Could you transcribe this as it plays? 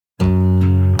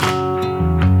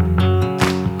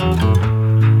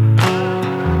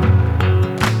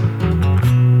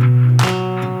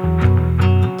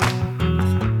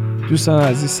دوستان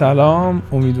عزیز سلام،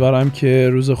 امیدوارم که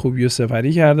روز خوبی رو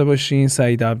سپری کرده باشین.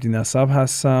 سعید عبدی‌نسب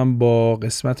هستم با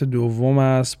قسمت دوم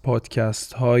از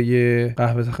پادکست های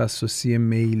قهوه تخصصی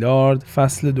میلارد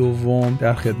فصل دوم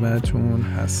در خدمتتون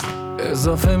هستم.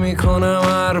 اضافه میکنم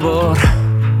هر بار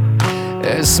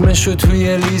اسمشو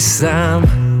توی لیستم،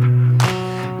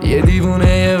 یه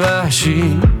دیوونه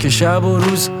وحشی که شب و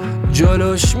روز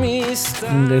جلوش میستم.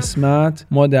 این قسمت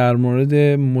ما در مورد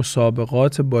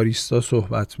مسابقات باریستا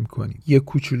صحبت میکنیم. یه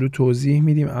کوچولو توضیح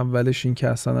میدیم، اولش این که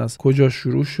اصلا از کجا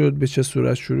شروع شد، به چه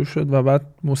صورت شروع شد و بعد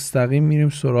مستقیم میریم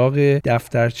سراغ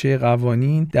دفترچه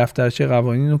قوانین. دفترچه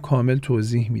قوانین رو کامل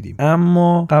توضیح میدیم.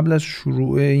 اما قبل از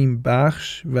شروع این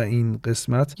بخش و این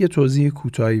قسمت یه توضیح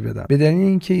کوتاهی بدم. به دلیل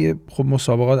اینکه خب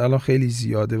مسابقات الان خیلی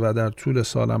زیاده و در طول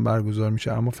سالم برگزار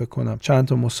میشه، اما فکر کنم چند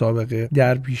تا مسابقه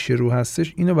در پیش رو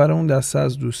هستش. اینو برای اون دسته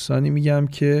از دوستانی میگم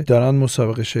که دارن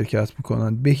مسابقه شرکت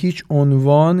میکنن. به هیچ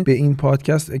عنوان به این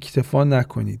پادکست اکتفا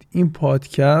نکنید. این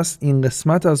پادکست، این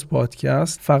قسمت از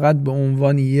پادکست فقط به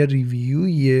عنوان یه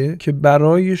ریویویه که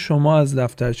برای شما از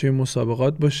دفترچه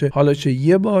مسابقات باشه، حالا چه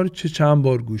یه بار چه چند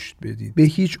بار گوش بدید. به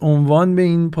هیچ عنوان به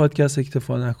این پادکست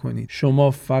اکتفا نکنید.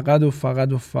 شما فقط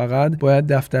باید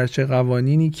دفترچه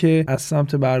قوانینی که از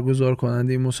سمت برگزار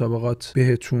کننده این مسابقات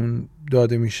بهتون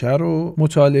داده میشه رو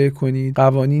مطالعه کنید.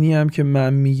 قوانینی هم که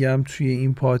من میگم توی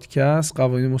این پادکست،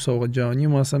 قوانین مسابقات جهانی،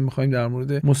 ما اصلا میخوایم در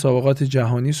مورد مسابقات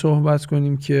جهانی صحبت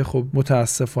کنیم که خب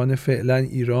متاسفانه فعلا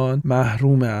ایران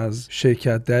محروم از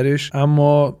شرکت درش،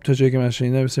 اما تا جایی که من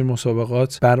شنیدم بسیار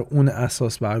مسابقات بر اون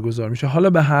اساس برگزار میشه. حالا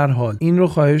به هر حال این رو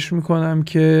خواهش میکنم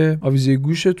که آویزه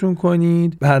گوشتون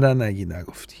کنید، بعدا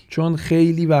نگفتی، چون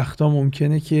خیلی وقتا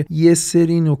ممکنه که یه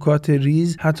سری نکات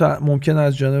ریز حتی ممکنه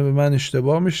از جانب من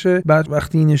اشتباه میشه. بعد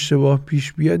وقتی این اشتباه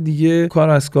پیش بیاد دیگه کار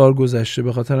از کار گذشته.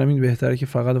 به خاطر همین بهتره که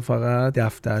فقط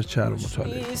دفترچه رو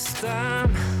مطالعه کنید.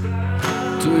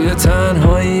 توی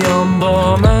تنهاییام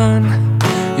با من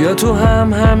یا تو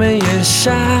همه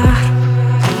شهر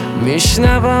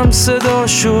میشنوم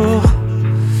صداشو،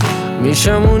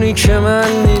 میشم اونی که من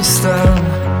نیستم.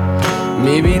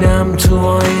 میبینم تو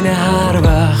آینه هر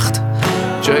وقت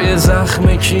جای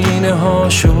زخم کینه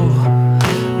هاشو،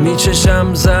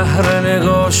 میچشم زهر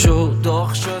نگاشو،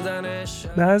 داغ شدنش.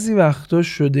 بعضی وقتا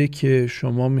شده که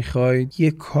شما میخواید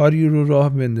یه کاری رو راه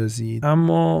بندازید،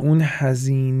 اما اون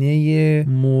هزینه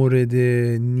مورد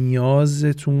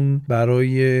نیازتون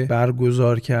برای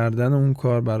برگزار کردن اون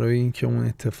کار، برای اینکه اون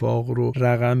اتفاق رو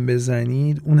رقم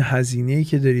بزنید، اون هزینه‌ای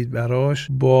که دارید براش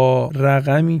با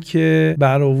رقمی که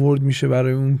برآورد میشه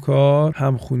برای اون کار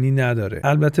همخونی نداره.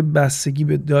 البته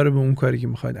بستگی داره به اون کاری که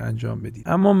میخواید انجام بدید.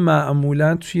 اما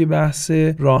معمولاً توی بحث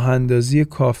راه اندازی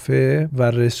کافه و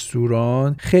رستوران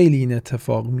خیلی این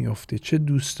اتفاق میفته. چه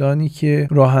دوستانی که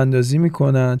راه اندازی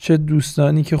میکنن، چه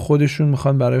دوستانی که خودشون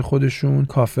میخوان برای خودشون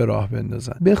کافه راه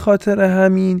بندازن. به خاطر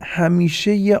همین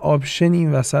همیشه یه آپشن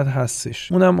این وسط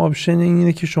هستش. اونم آپشن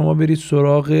اینه که شما برید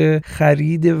سراغ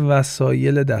خرید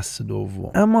وسایل دست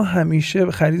دوم. اما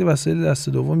همیشه خرید وسایل دست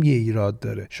دوم یه ایراد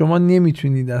داره. شما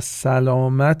نمیتونید از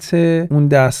سلامت اون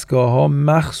دستگاه ها،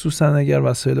 مخصوصا اگر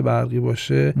وسایل برقی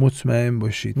باشه، مطمئن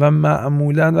باشید و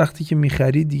معمولا وقتی که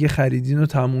میخرید دیگه خریدین و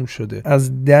تموم شده.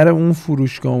 از در اون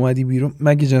فروشگاه اومدی بیرون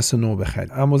مگه جنس نو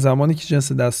بخرید، اما زمانی که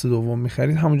جنس دست دوم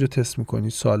میخرید همونجا تست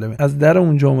میکنید سالمه. از در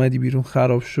اونجا اومدی بیرون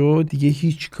خراب شد، دیگه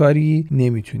هیچ کاری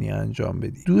نمیتونی انجام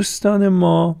بدی. دوستان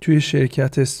ما توی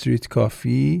شرکت استریت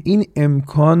کافی این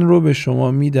امکان رو به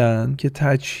شما میدن که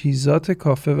تجهیزات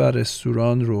کافه و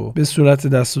رستوران رو به صورت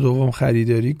دست دوم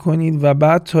خریداری کنید و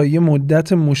بعد تا یه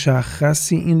مدت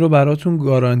مشخصی این رو براتون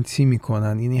گارانتی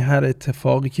میکنن. یعنی هر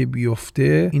اتفاقی که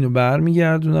بیفته اینو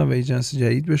برمیگردونن و یه جنس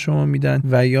جدید به شما میدن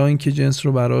و یا اینکه جنس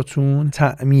رو براتون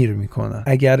تعمیر میکنن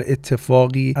اگر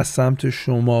اتفاقی از سمت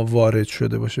شما وارد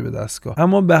شده باشه به دستگاه.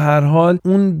 اما به هر حال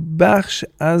اون بخش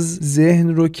از ذهن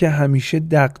رو که همیشه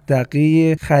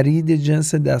دغدغه خرید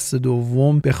جنس دست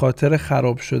دوم به خاطر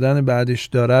خراب شدن بعدش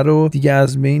داره رو دیگه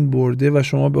از بین برده و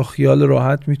شما با خیال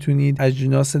راحت میتونید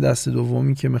اجناس دست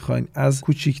دومی که میخواین، از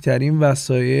کوچکترین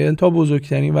وسایل تا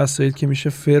بزرگترین وسایل که میشه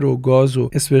فر و گاز و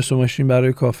اسپرسو ماشین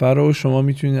برای کافه رو شما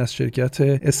میتونید از شرکت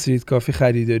استریت کافی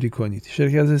خریداری کنید.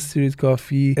 شرکت استریت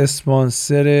کافی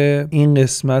اسپانسر این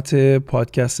قسمت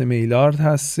پادکست میلارد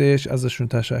هستش، ازشون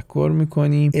تشکر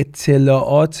میکنیم.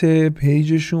 اطلاعات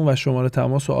پیجشون و شماره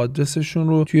تماس و آدرسشون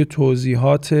رو توی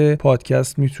توضیحات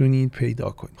پادکست میتونید پیدا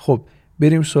کنید. خب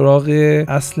بریم سراغ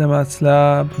اصل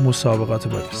مطلب، مسابقات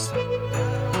باریستا.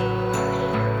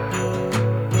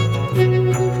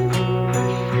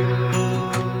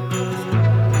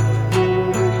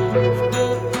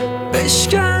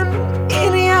 بشکن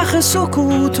این یخ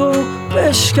سکوتو،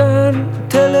 بشکن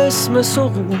طلسم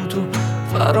سقوطو،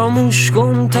 فراموش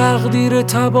کن تقدیر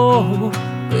تباه و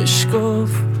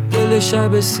بشکاف دل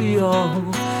شب سیاه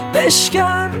و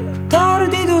بشکن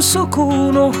تردید و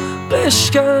سکون و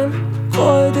بشکن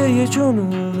قاعده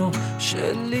جنون و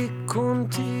شلیک کن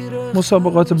تیره.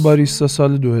 مسابقات باریستا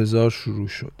سال 2000 شروع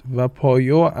شد و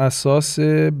پایه و اساس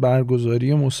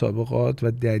برگزاری مسابقات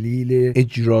و دلیل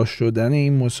اجرا شدن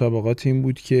این مسابقات این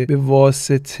بود که به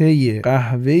واسطه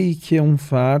قهوه‌ای که اون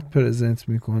فرد پرزنت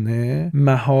میکنه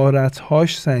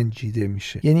مهارت‌هاش سنجیده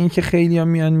میشه. یعنی اینکه خیلی‌ها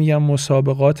میگن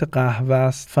مسابقات قهوه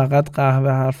است، فقط قهوه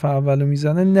حرف اولو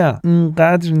میزنه. نه،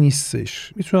 اینقدر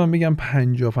نیستش. میتونم بگم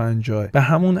 50-50. به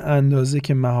همون اندازه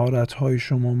که مهارت‌های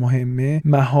شما مهمه،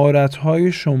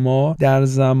 مهارت‌های شما در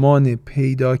زمان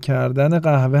پیدا کردن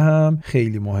قهوه هم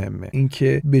خیلی مهمه.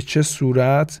 اینکه به چه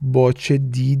صورت، با چه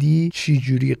دیدی، چی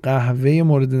جوری قهوه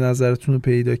مورد نظرتون رو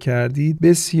پیدا کردید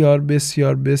بسیار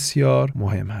بسیار بسیار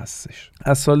مهم هستش.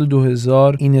 از سال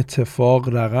 2000 این اتفاق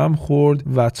رقم خورد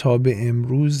و تا به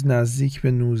امروز نزدیک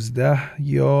به 19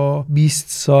 یا 20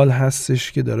 سال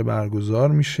هستش که داره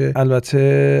برگزار میشه.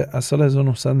 البته از سال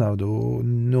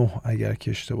 1999 اگر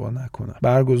که اشتباه نکنم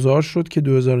برگزار شد که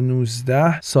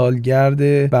 2019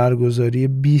 سالگرد برگزاری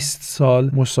 20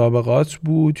 سال مسابقات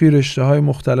بود. توی رشته‌های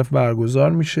مختلف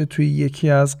برگزار میشه. توی یکی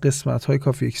از قسمت‌های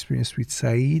کافی اکسپریانس ویت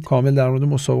سعید کامل در مورد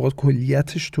مسابقات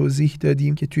کلیتش توضیح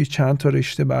دادیم که توی چند تا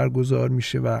رشته برگزار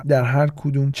میشه و در هر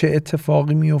کدوم چه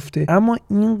اتفاقی میفته. اما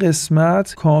این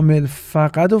قسمت کامل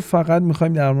فقط و فقط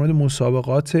میخوایم در مورد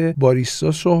مسابقات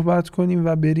باریستا صحبت کنیم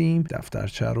و بریم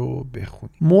دفترچه رو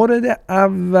بخونیم. مورد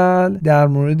اول در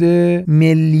مورد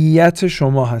ملیت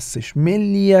شما هستش.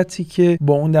 ملیتی که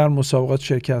با اون در مسابقات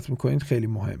شرکت میکنید خیلی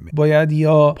مهمه. باید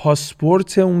یا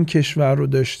پاسپورت اون کشور رو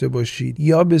داشته باشید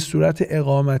یا به صورت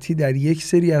اقامتی در یک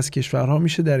سری از کشورها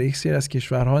میشه، در یک سری از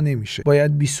کشورها نمیشه.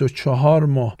 باید 24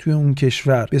 ماه توی اون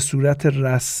کشور به صورت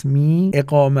رسمی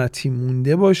اقامتی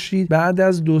مونده باشید. بعد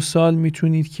از 2 سال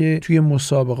میتونید که توی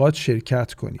مسابقات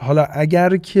شرکت کنید. حالا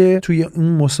اگر که توی اون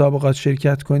مسابقات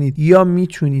شرکت کنید یا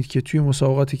میتونید که توی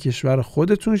مسابقات کشور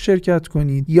خودتون شرکت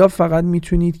کنید یا فقط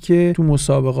میتونید که تو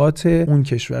مسابقات اون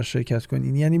کشور شرکت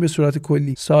کنید. یعنی به صورت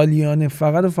کلی سالیانه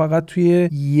فقط و فقط توی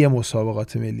یه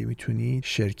مسابقات ملی میتونید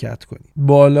شرکت کنید.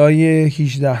 بالای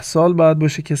 18 سال باید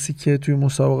باشه کسی که توی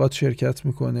مسابقات شرکت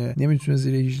میکنه، نمیتونه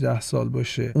زیر 18 سال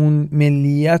باشه. اون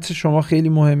ملیت شما خیلی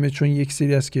مهمه چون یک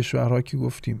سری از کشورها که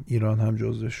گفتیم ایران هم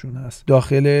جزوشون هست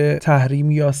داخل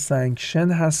تحریم یا سانکشن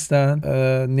هستن،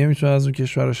 نمیتونن از اون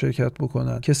کشورها شرکت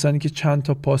بکنن. کسانی که چند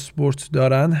تا پاسپورت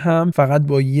دارن هم فقط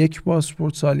با یک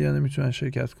پاسپورت سالیانه میتونن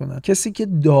شرکت کنن. کسی که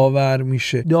داور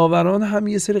میشه، داوران هم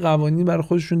یه سری قوانین برای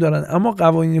خودشون دارن، اما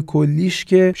قوانین کلیش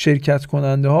که شرکت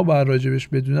کننده ها باید راجبش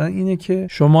بدونن اینه که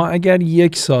شما اگر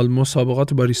 1 سال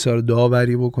مسابقات باریستا رو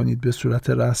داوری بکنید به صورت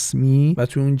رسمی و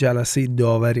تو اون جلسه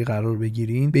داوری قرار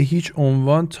بگیرین، به هیچ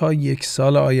عنوان تا 1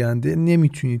 سال آینده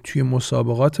نمیتونید توی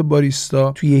مسابقات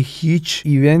باریستا توی هیچ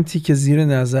ایونتی که زیر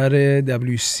نظر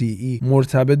WCE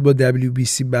مرتبط با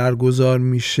WBC برگزار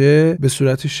میشه به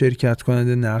صورت شرکت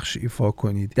کننده نقش ایفا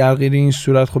کنید. در غیر این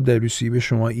صورت خب WCE به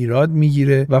شما ایراد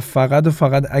میگیره و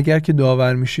فقط اگر که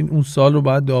داور میشین اون سال رو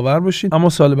باید داور باشین، اما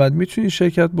سال بعد میتونید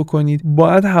شرکت بکنید.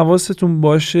 باید حواستون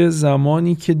باشه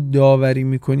زمانی که داوری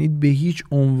میکنید به هیچ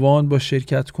عنوان با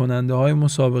شرکت کننده های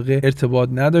مسابقه ارتباط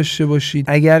نداشته باشید.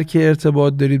 اگر که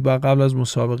ارتباط دارید باید قبل از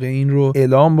مسابقه این رو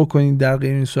اعلام بکنید. در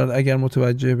غیر این صورت اگر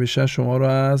متوجه بشن شما رو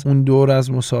از اون دور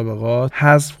از مسابقات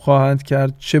حذف خواهند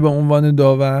کرد، چه به عنوان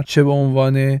داور چه به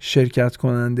عنوان شرکت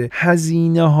کننده.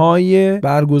 هزینه های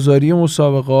برگزاری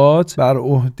مسابقات بر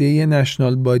عهده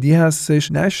نشنال بادی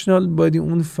هستش. نشنال بادی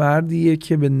اون فردیه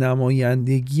که به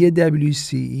نمایندگی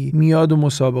WCE میاد و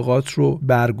مسابقات رو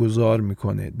برگزار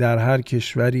میکنه. در هر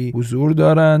کشوری حضور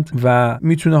دارند و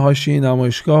میتونه حاشیه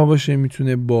نمایشگاه باشه،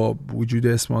 میتونه با وجود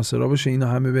اسپانسرها باشه. اینا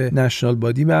همه به نشنال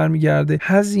بادی برمیگرده.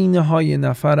 هزینه های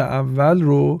نفر اول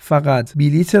رو فقط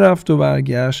بلیت رفت و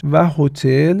برگشت و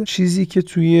هتل، چیزی که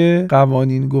توی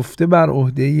قوانین گفته بر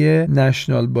عهده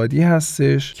نشنال بادی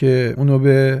هستش که اونو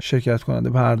به شرکت کننده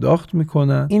پرداخت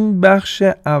میکنن. این بخش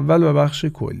اول و بخش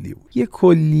کلی بود. یه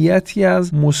کلیتی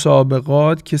از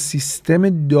مسابقات که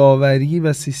سیستم داوری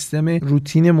و سیستم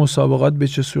روتین مسابقات به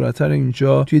چه صورته رو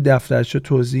اینجا توی دفترچه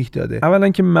توضیح داده. اولا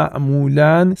که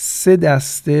معمولاً 3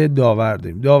 دسته داور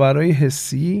داریم: داورای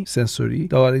حسی، سنسوری،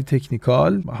 داورای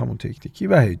تکنیکال، همون تکنیکی،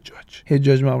 و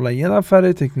حجاج معمولاً 1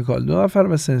 نفره، تکنیکال 2 نفر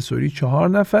و سنسوری 4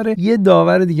 نفره. یه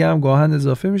داور دیگه هم گاهن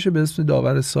اضافه میشه تکنیک به اسم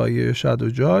داور سایه یا شادو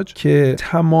جاج که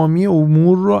تمامی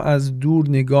امور رو از دور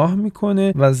نگاه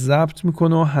میکنه و ضبط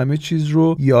میکنه و همه چیز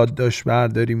رو یادداشت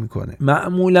برداری میکنه.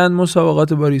 معمولا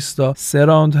مسابقات باریستا 3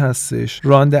 راند هستش.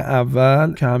 راند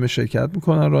اول که همه شرکت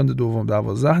میکنن، راند دوم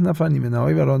 12 نفر نیمه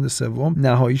نهایی و راند سوم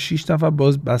نهایی 6 نفر.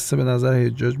 باز بسته به نظر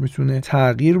حجاج میتونه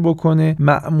تغییر بکنه.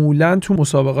 معمولا تو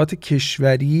مسابقات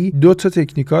کشوری 2 تا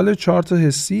تکنیکال، 4 تا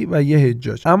حسی و 1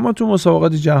 حجاج. اما تو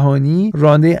مسابقات جهانی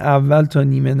رانده اول تا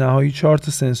نیمه نهایی 4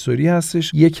 تا سنسوری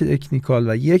هستش، 1 تکنیکال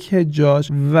و 1 حجاج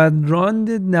و راند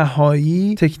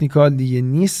نهایی تکنیکال دیگه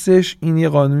نیستش. این یه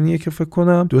قانونیه که فکر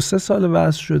کنم 2-3 سال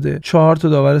وضع شده. 4 تا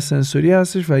داور سنسوری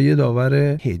هستش و 1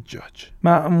 داور حجاج.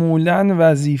 معمولا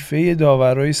وظیفه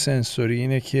داورای سنسوری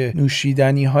اینه که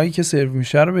نوشیدنی هایی که سرو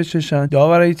میشه رو بچشن،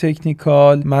 داورای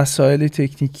تکنیکال مسائل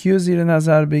تکنیکی رو زیر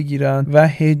نظر بگیرن و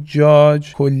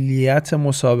حجاج کلیت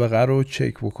مسابقه رو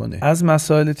چک بکنه. از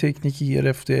مسائل تکنیکی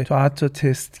گرفته تا حتی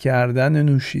تست کردن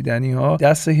نوشیدنی ها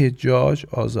دست حجاج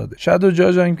آزاده. شادو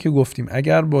جاج هم که گفتیم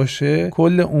اگر باشه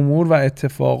کل امور و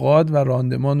اتفاقات و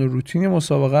راندمان و روتین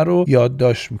مسابقه رو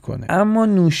یادداشت میکنه. اما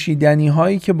نوشیدنی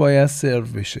هایی که باید سرو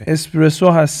بشه، اسپرسو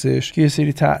هستش که یه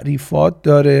سری تعریفات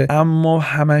داره اما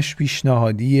همش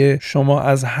پیشنهادیه. شما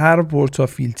از هر پورتا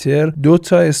فیلتر 2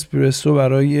 تا اسپرسو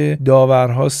برای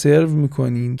داورها سرو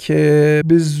میکنین که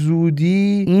به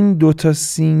زودی این 2 تا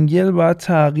سینگل باید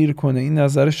تغییر کنه. این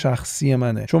نظر شخصی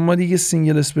منه، چون ما دیگه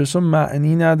سینگل اسپرسو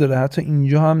معنی نداره. حتی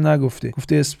اینجا هم نگفته،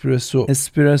 گفته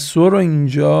اسپرسو رو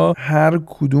اینجا هر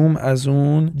کدوم از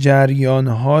اون جریان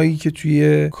هایی که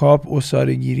توی کاپ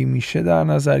عصاره گیری میشه در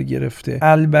نظر گرفته.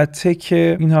 البته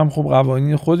که این هم خب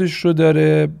قوانین خودش رو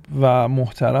داره و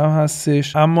محترم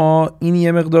هستش، اما این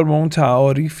یه مقدار با اون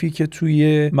تعاریفی که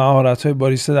توی مهارت‌های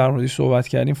باریستا در موردش صحبت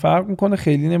کردیم فرق میکنه.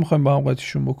 خیلی نمیخوایم با هم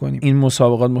قاطیشون بکنیم. این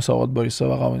مسابقات باریستا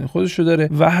و قوانین خودش رو داره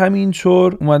و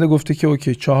همینطور اومده گفته که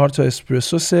اوکی 4 تا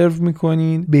اسپرسو سرو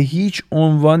میکنین، به هیچ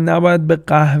عنوان نباید به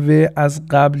قهوه از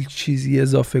قبل چیزی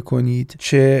اضافه کنید،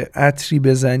 چه عطری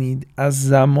بزنید. از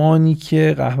زمانی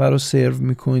که قهوه رو سرو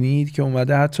میکنید که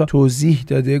اومده حتی توضیح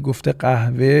داده، گفته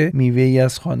قهوه میوه‌ای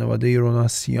از خانواده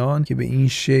روناسیان که به این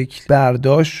شکل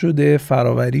برداشت شده،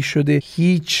 فراوری شده،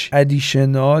 هیچ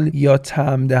ادیشنال یا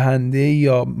طعم دهنده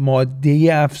یا ماده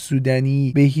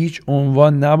افزودنی به هیچ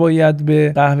عنوان نباید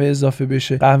به قهوه اضافه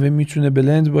بشه. قهوه میتونه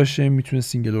بلند باشه، میتونه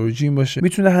سینگل اوریجین باشه،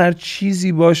 میتونه هر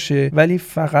چیزی باشه، ولی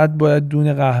فقط باید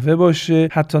دون قهوه باشه.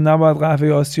 حتی نباید قهوه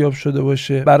آسیاب شده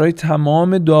باشه. برای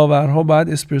تمام داورها باید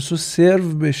اسپرسو سرو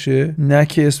بشه، نه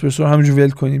که اسپرسو رو همونجوری ول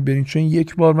کنید برین. چون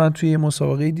یک بار من توی یه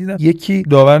مسابقه دیدم یکی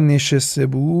داور نشسته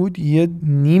بود یه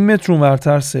نیم متر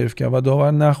اونورتر سرو کرد و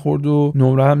داور نخورد و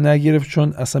نمره هم نگرفت،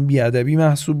 چون اصلا بیادبی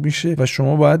محسوب میشه و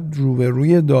شما باید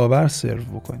روبروی داور سرو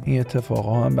بکنید. این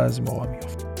اتفاقا هم بعضی موقع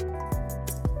میفته.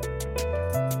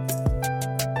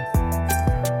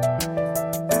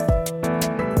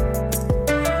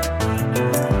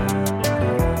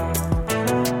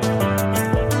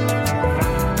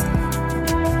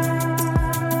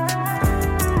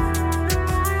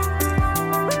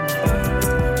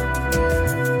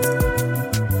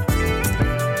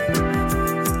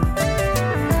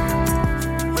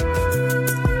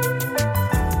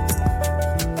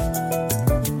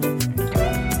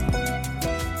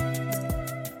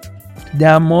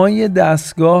 دمای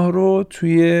دستگاه رو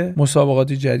توی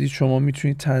مسابقات جدید شما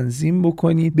میتونید تنظیم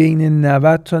بکنید. بین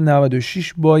 90 تا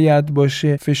 96 باید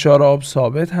باشه. فشار آب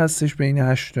ثابت هستش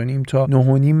بین 8.5 تا 9.5.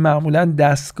 معمولا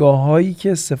دستگاه هایی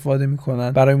که استفاده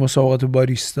میکنن برای مسابقات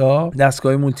باریستا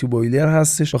دستگاه مولتی بویلر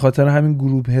هستش. به خاطر همین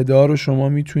گروپ هدا رو شما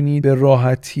میتونید به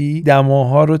راحتی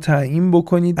دماها رو تعیین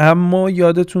بکنید. اما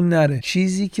یادتون نره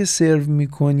چیزی که سرو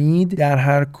میکنید در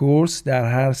هر کورس،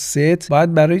 در هر ست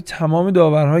باید برای تمام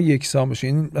داورها یکسان باشه.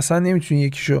 یعنی مثلا نمیتونی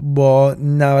یکیشو با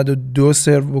 92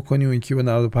 سرو بکنی و یکی با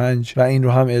 95 و این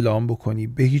رو هم اعلام بکنی.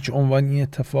 به هیچ عنوان این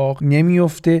اتفاق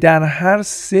نمیفته. در هر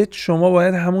ست شما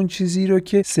باید همون چیزی رو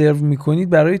که سرو میکنید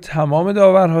برای تمام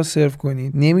داورها سرو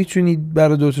کنید. نمیتونید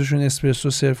برای دوتاشون اسپرسو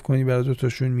سرو کنی، برای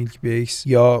دوتاشون میلک بیس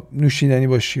یا نوشیدنی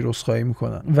با شیر عذرخواهی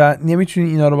میکنن و نمیتونی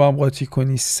اینا رو با هم قاطی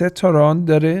کنی. 3 تا راند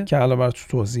داره که الان براتون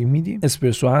توضیح میدیم.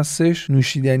 اسپرسو هستش،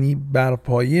 نوشیدنی بر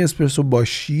پایه اسپرسو با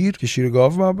شیر که شیر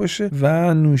گاو باشه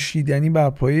و نوشیدنی بر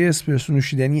پایه اسپرسو،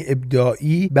 نوشیدنی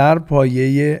ابداعی بر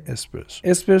پایه اسپرسو.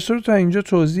 اسپرسو رو تا اینجا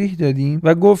توضیح دادیم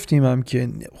و گفتیم هم که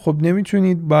خب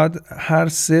نمیتونید بعد هر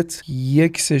ست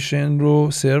یک سشن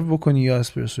رو سرو بکنی یا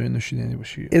اسپرسو یا نوشیدنی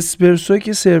باشه. اسپرسو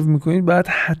که سرو میکنید بعد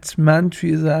حتما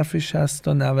توی ظرف 60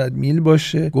 تا 90 میل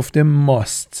باشه. گفته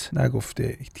ماست،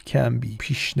 نگفته کن بی،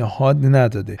 پیشنهاد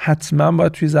نداده. حتما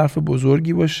باید توی ظرف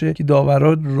بزرگی باشه که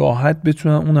داورا راحت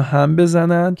بتونن اونو هم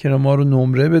بزنن که ما رو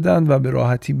نمره بدن بخورن و به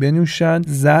راحتی بنوشن.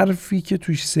 ظرفی که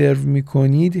توش سرو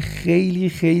میکنید خیلی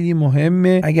خیلی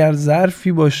مهمه. اگر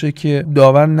ظرفی باشه که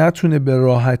داور نتونه به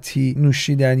راحتی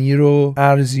نوشیدنی رو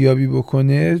ارزیابی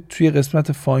بکنه، توی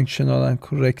قسمت فانکشنال and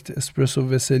correct espresso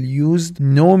vessel used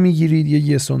نو میگیرید.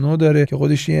 یه yes و no داره که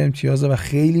خودش یه امتیازه و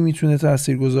خیلی میتونه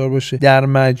تاثیرگذار باشه. در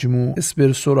مجموع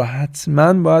اسپرسو رو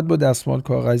حتما باید با دستمال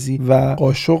کاغذی و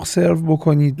قاشق سرو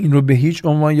بکنید. این رو به هیچ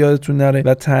عنوان یادتون نره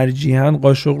و ترجیحاً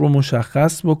قاشق رو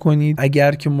مشخص بکنید.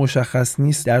 اگر که مشخص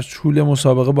نیست در طول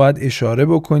مسابقه باید اشاره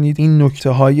بکنید. این نکته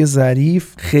های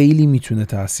ظریف خیلی میتونه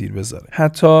تاثیر بذاره.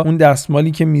 حتی اون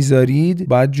دستمالی که میذارید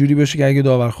باید جوری باشه که اگه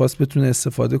داور خواست بتونه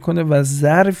استفاده کنه و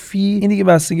ظرفی، این دیگه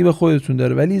بستگی به خودتون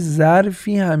داره، ولی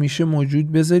ظرفی همیشه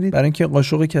موجود بذارید برای اینکه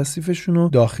قاشق کثیفشون رو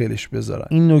داخلش بذارن.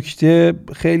 این نکته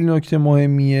خیلی نکته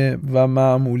مهمیه و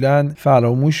معمولاً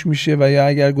فراموش میشه و یا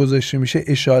اگر گذاشته میشه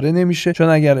اشاره نمیشه، چون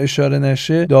اگر اشاره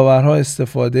نشه داورها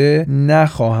استفاده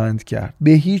نخواهند کرد.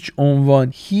 به هیچ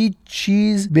عنوان هیچ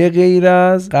چیز به غیر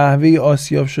از قهوه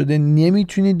آسیاب شده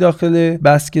نمیتونید داخل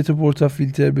بسکت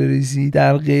پورتافیلتر بریزید.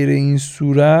 در غیر این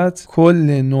صورت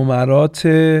کل نمرات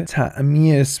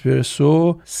طعمی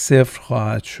اسپرسو 0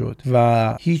 خواهد شد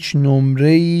و هیچ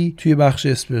نمره‌ای توی بخش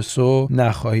اسپرسو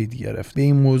نخواهید گرفت. به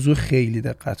این موضوع خیلی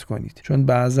دقت کنید، چون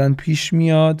بعضن پیش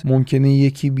میاد ممکنه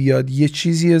یکی بیاد یه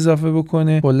چیزی اضافه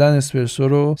بکنه کلا اسپرسو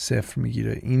رو 0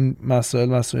 میگیره. این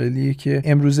مسائلیه که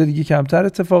امروزه دیگه کمتر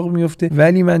اتفاق میفته،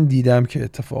 ولی من دیدم که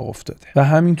اتفاق افتاده و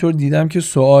همینطور دیدم که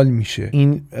سوال میشه.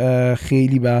 این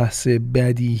خیلی بحث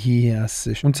بدیهی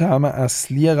هستش. اون طعم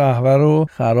اصلی قهوه رو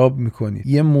خراب میکنید.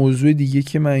 یه موضوع دیگه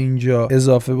که من اینجا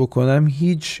اضافه بکنم،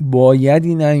 هیچ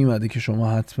بایدی نیومده که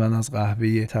شما حتما از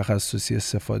قهوه تخصصی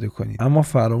استفاده کنید، اما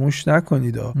فراموش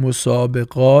نکنید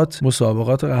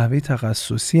مسابقات قهوه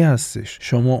تخصصی هستش.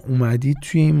 شما اومدید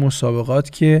توی این مسابقات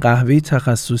که قهوه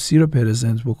تخصصی رو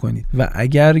پرزنت بکنید و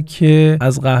اگر که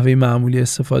از قهوه معمولی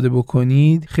استفاده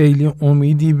بکنید خیلی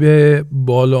امیدی به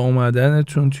بالا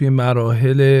اومدنتون توی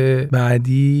مراحل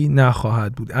بعدی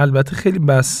نخواهد بود. البته خیلی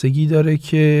بستگی داره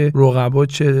که رقبا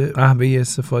چه قهوه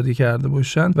استفاده کرده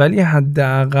باشن، ولی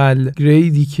حداقل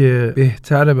گریدی که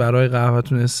بهتره برای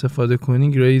قهوهتون استفاده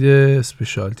کنی گرید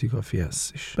اسپشیالتی کافی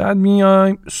هستش. بعد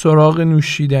میایم سراغ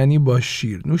نوشیدنی با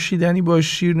شیر. نوشیدنی با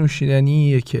شیر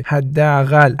نوشیدنیه که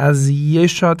حداقل از یه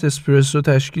شات اسپرسو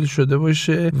تشکیل شده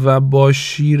باشه و با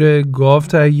شیر گاو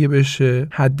تهیه بشه،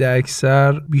 حد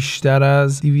اکثر بیشتر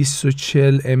از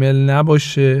 240 ml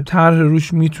نباشه. طرح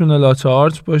روش میتونه لاته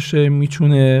آرت باشه،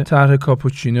 میتونه طرح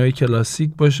کاپوچینوی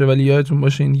کلاسیک باشه، ولی یادتون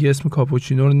باشه این دیگه اسم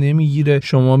کاپوچینو رو نمیگیره.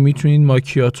 شما میتونید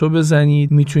ماکیاتو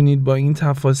بزنید، میتونید با این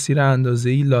تفاصیل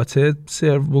اندازه‌ای لاته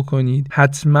سرو بکنید.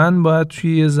 حتما باید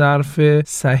توی یه ظرف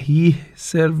صحیح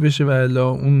سرو بشه و الا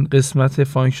اون قسمت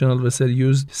فانکشنال وسل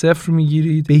یوز 0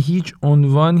 میگیرید. به هیچ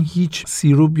عنوان هیچ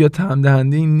سیروپ یا طعم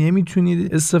دهنده‌ای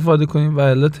نمیتونید استفاده کنید و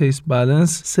الا تیست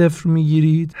بالانس 0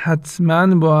 میگیرید.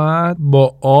 حتما باید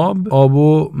با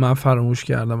آبو من فراموش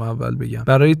کردم اول بگم،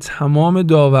 برای تمام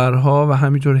داورها و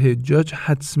همینطور حجاج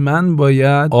حتما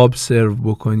باید آب سرو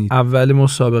بکنید اول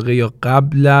مسابقه یا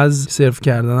قبل از سرو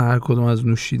کردن هر کدوم از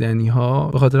نوشیدنی ها.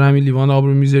 به خاطر همین لیوان آب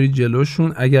رو میذارید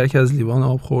جلوشون، اگر که از لیوان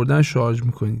آب خوردن شارژ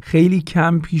میکنید. خیلی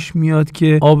کم پیش میاد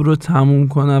که آب رو تموم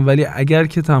کنن، ولی اگر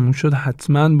که تموم شد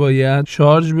حتما باید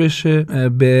شارژ بشه.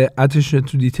 به اتنشن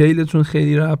تو دیتیلتون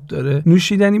خیلی ربط داره.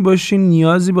 نوشیدنی باشین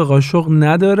نیازی به قاشق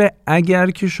نداره اگر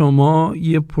که شما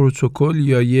یه پروتکل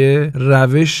یا یه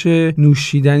روش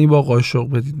نوشیدنی با قاشق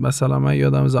بدید. مثلا من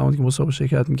یادم زمانی که مسابقه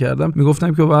شرکت میکردم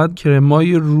میگفتم که باید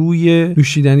کرمای روی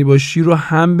نوشیدنی باشی رو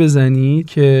هم بزنید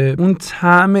که اون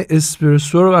طعم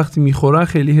اسپرسو رو وقتی میخورن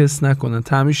خیلی حس نکنن،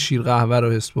 طعم شیر قهوه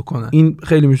رو حس بکنن. این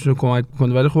خیلی میتونه کمک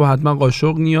بکنه، ولی خب حتما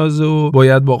قاشق نیازه و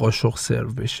باید با قاشق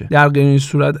سرو بشه. در غیر این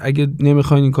صورت اگه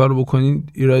نمیخواین این کارو بکنید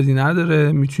ایرادی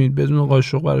نداره، میتونید بدون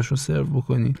قاشق براشون سرو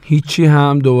بکنید. هیچی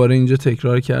هم دوباره اینجا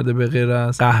تکرار کرده به غیر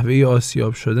از قهوه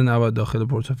آسیاب شده نباید داخل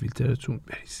پورتافیلترتون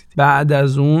بریزید. بعد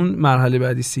از اون مرحله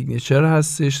بعدی سیگنچر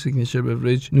هستش. سیگنچر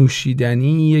بوریج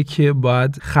نوشیدنیه که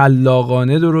باید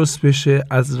خلاقانه درست بشه،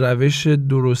 از روش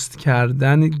درست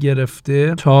کردن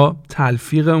گرفته تا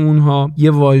تلفیق اونها.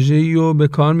 یه واژه‌ای رو به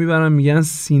کار میبرن میگن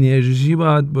سینرژی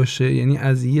باید باشه، یعنی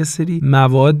از یه سری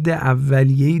مواد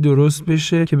اولیه‌ای درست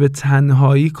بشه که به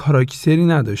تنهایی کاراکتری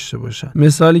نداشته باشن.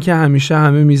 مثالی که همیشه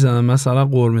همه میزنن مثلا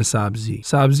قرمه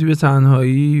سبزی به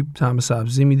تنهایی طعم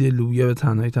سبزی میده، لوبیا به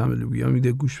تنهایی طعم لوبیا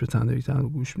میده، گوشت به تنهایی طعم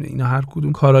گوشت میده. اینا هر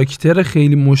کدوم کاراکتر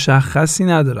خیلی مشخصی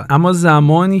ندارن، اما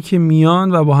زمانی که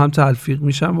میان و با هم تلفیق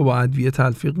میشن و با ادویه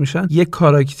تلفیق میشن یک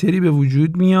کاراکتری به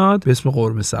وجود میاد به اسم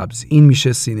قرمه سبزی. این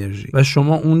میشه سینرژی و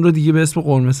شما اون رو دیگه به اسم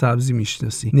قرمه سبزی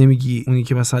میشناسی، نمیگی اونی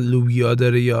که مثلا لوبیا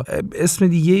داره یا اسم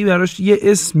دیگه‌ای براش یه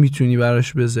اسم میتونی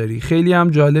براش بذاری. خیلی هم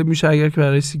جالب میشه اگر که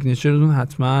برای سیگنچرتون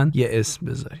حتما یه اسم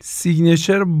بذاری.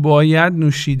 سیگنچر باید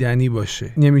نوشیدنی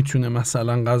باشه، نمیتونه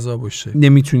مثلا غذا باشه.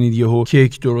 نمیتونید یهو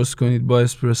کیک درست کنید با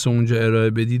اسپرسو اونجا ارائه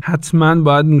بدید، حتما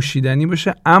باید نوشیدنی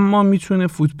باشه. اما میتونه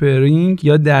فود پرینگ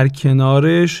یا در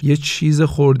کنارش یه چیز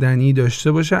خوردنی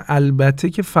داشته باشه، البته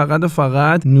که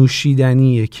فقط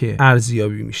نوشیدنیه که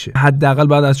ارزیابی میشه. حداقل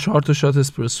بعد از 4 تا شات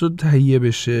اسپرسو تهیه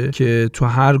بشه که تو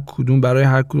هر کدوم برای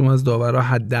هر کدوم از داورا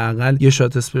حداقل یه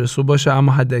شات اسپرسو باشه،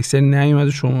 اما حداکثر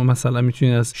نیومده شما مثلا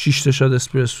میتونید از 6 تا شات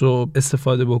اسپرسو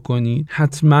استفاده بکنید.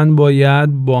 حتما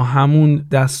باید با همون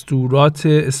دستورات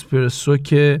اسپرسو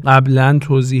که قبلا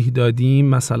توضیح دادیم،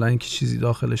 مثلا اینکه چیزی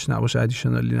داخلش نباشه،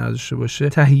 ادیشنالی نداشته باشه،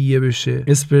 تهیه بشه.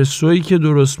 اسپرسویی که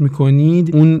درست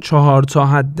میکنید اون 4 تا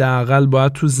حداقل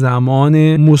باید تو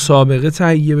زمان مسابقه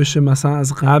تهیه بشه، مثلا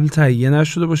از قبل تهیه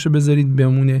نشده باشه بذارید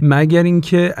بمونه، مگر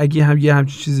اینکه اگه همچین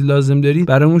چیزی لازم دارید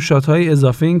برای اون شات‌های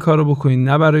اضافه این کارو بکنید،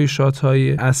 نه برای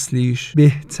شات‌های اصلیش.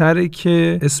 بهتره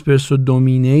که اسپرسو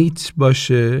دومینیت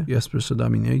باشه یا اسپرسو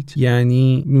دامینیت،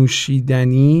 یعنی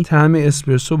نوشیدنی طعم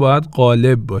اسپرسو باید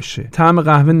غالب باشه، طعم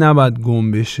قهوه نباید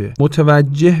گم بشه.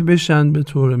 متوجه بشن به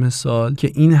طور مثال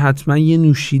که این حتما یه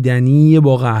نوشیدنی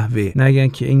با قهوه، نگن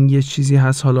که این یه چیزی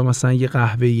هست حالا مثلا یه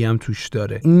قهوه‌ای هم توش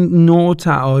داره. این نوع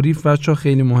تعاریف بچه‌ها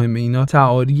خیلی مهمه. اینا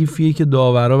تعاریفیه که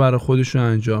داورا برای خودشون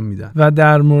انجام میدن. و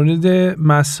در مورد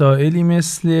مسائلی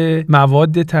مثل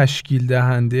مواد تشکیل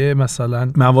دهنده،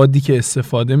 مثلا موادی که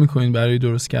استفاده میکنید برای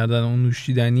درست کردن اون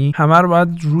نوشیدنی، همه رو باید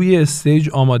روی استیج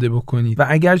آماده بکنید. و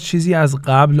اگر چیزی از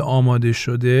قبل آماده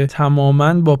شده،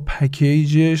 تماما با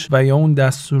پکیجش و یا اون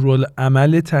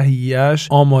دستورالعمل تهیه‌اش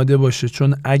آماده باشه،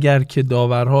 چون اگر که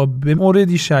داورها به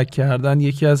موردی شک کردن،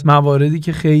 یکی از مواردی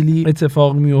که خیلی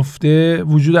اتفاق میفته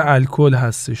وجود الکل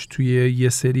هستش توی یه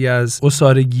سری از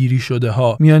عصاره گیری شده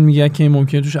ها. میان میگن که این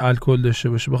ممکنه توش الکل داشته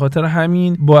باشه. به خاطر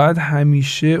همین باید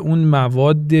همیشه اون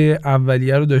مواد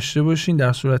اولیه رو داشته باشین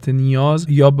در صورت نیاز،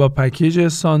 یا با پکیج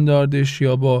استانداردش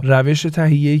یا با روش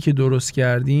تهیه‌ای که درست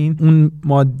کردین اون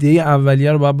ماده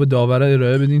اولیه رو باید به داور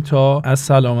ارائه بدین تا از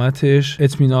سلامتش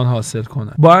اطمینان حاصل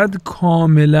کنن. باید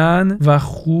کاملا و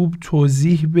خوب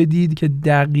توضیح بدید که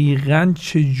دقیقاً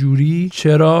چجوری،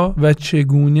 چرا و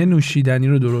چگونه نوشیدنی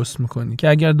رو درست میکنید که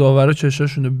اگر داورا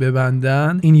چشاشون رو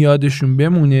ببندن این یادشون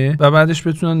بمونه و بعدش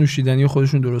بتونن نوشیدنی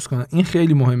خودشون درست کنن. این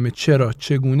خیلی مهمه. چرا،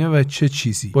 چگونه و چه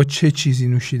چیزی، با چه چیزی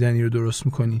نوشیدنی رو درست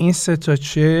میکنید. این 3 تا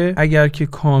چه اگر که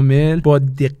کامل با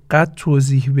دقت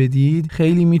توضیح بدید،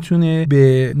 خیلی میتونه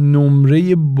به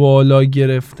نمره بالا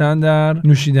گرفتن در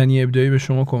نوشیدنی ابداعی به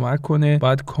شما کمک کنه.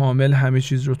 باید کامل همه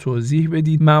چیز رو توضیح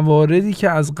بدید. مواردی که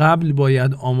از قبل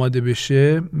باید آماده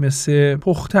بشه، مثل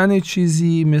پختن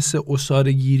چیزی، مثل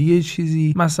عصاره گیری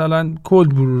چیزی، مثلا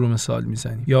کولد برو رو مثال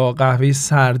میزنیم، یا قهوه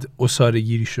سرد عصاره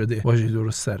گیری شده باشه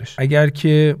درست سرش. اگر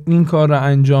که این کار رو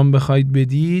انجام بخواید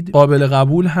بدید قابل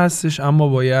قبول هستش، اما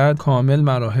باید کامل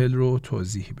مراحل رو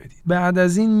توضیح بدید. بعد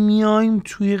از این میایم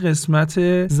توی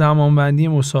قسمت زمانبندی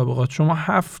مسابقات. شما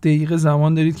 7 دقیقه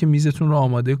زمان دارید که میزتون رو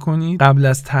آماده کنید قبل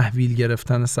از تحویل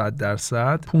گرفتن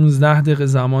 100%. 15 دقیقه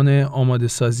زمان آماده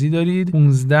سازی دارید،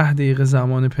 15 دقیقه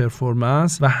زمان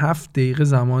پرفورمنس و 7 دقیقه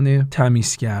زمان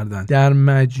تمیز کردن. در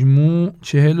مجموع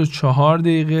 44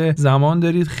 دقیقه زمان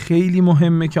دارید. خیلی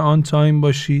مهمه که آن تایم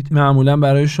باشید. معمولا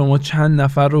برای شما چند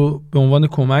نفر رو به عنوان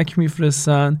کمک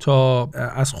میفرستن تا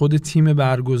از خود تیم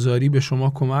برگزاری به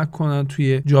شما کمک کنن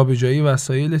توی جابجایی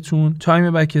وسایلتون.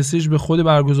 تایم بک استیج به خود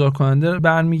برگزار کننده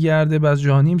برمیگرده. بعضی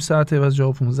جاها نیم ساعته، بعضی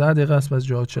جاها 15 دقیقه است، بعضی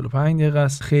جاها 45 دقیقه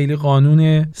است. خیلی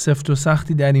قانون سفت و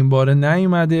سختی در این باره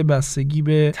نیومده، بستگی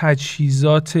به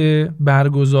تجهیزات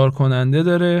برگزار کننده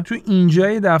داره. تو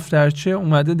اینجای دفترچه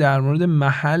اومده در مورد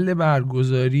محل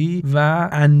برگزاری و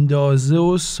اندازه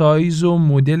و سایز و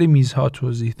مدل میزها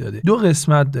توضیح داده. 2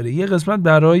 قسمت داره. یه قسمت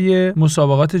برای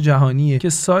مسابقات جهانیه که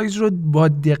سایز رو با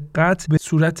دقت به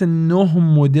صورت 9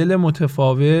 مدل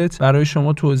متفاوت برای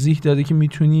شما توضیح داده که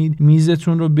میتونید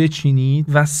میزتون رو بچینید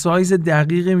و سایز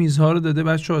دقیق میزها رو داده.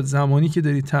 بچه‌ها زمانی که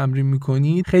دارید تمرین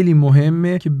میکنید خیلی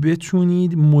مهمه که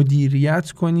بتونید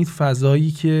مدیریت کنید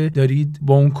فضایی که دارید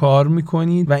با اون کار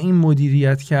میکنید و این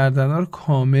مدیریت کردن رو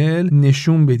کامل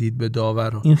نشون بدید به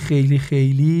داورا. این خیلی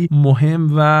خیلی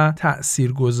مهم و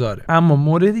تاثیرگذاره. اما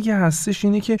موردی که هستش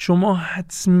اینه که شما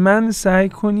حتما سعی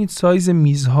کنید سایز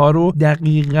میزها رو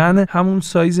دقیقاً همون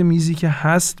سایز میزی که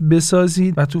هست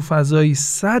بسازید و تو فضایی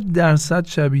 100%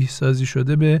 شبیه سازی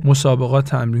شده به مسابقات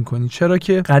تمرین کنید. چرا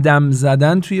که قدم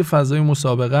زدن توی فضای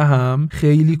مسابقه هم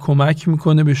خیلی کمک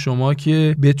میکنه به شما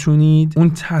که بتونید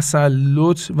اون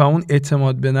تسلط و اون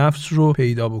اعتماد به نفس رو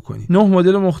پیدا بکنید. 9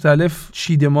 مدل مختلف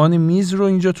چیدمان میز رو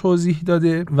اینجا توضیح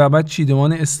داده و بعد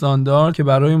چیدمان استاندارد که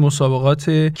برای مسابقات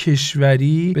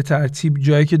کشوری به ترتیب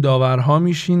جایی که داورها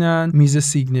میشینن، میز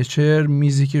سیگنچر،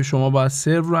 میزی که شما باید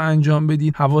سرو رو انجام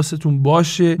بدید، حواستون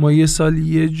باشه. ما یه سال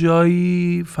یه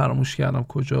جایی فراموش کردم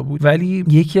کجا بود، ولی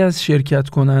یکی از شرکت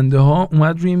کننده ها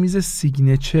اومد روی میز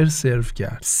سیگنچر سرو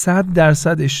کرد.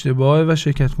 100% اشتباهه و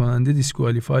شرکت کننده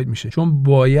دیسکوالیفاید میشه، چون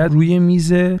باید روی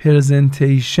میز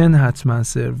پرزنتیشن حتما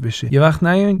سرو بشه. یه وقت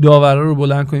نیاین داورا رو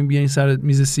بلند کنین بیاین سر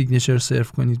میز سیگنچر سرو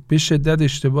کنید، به شدت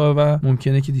اشتباه و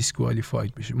ممکنه که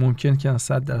دیسکوالیفاید بشه. ممکنه که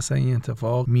 100% این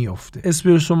اتفاق میفته.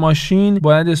 اسپرسو ماشین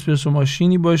باید اسپرسو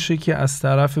ماشینی باشه که از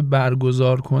طرف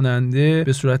برگزار کننده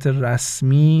به صورت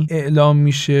رسمی اعلام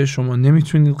میشه. شما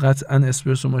نمیتونید قطعا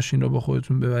اسپرسو ماشین رو با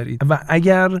خودتون ببرید و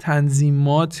اگر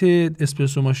تنظیمات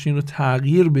اسپرسو ماشین رو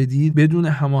تغییر بدید بدون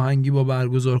هماهنگی با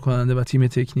برگزار کننده و تیم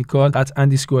تکنیکال، قطعا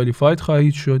دیسکوالیفاید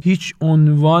خواهید شد. هیچ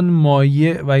عنوان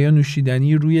مایع و یا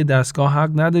نوشیدنی روی دستگاه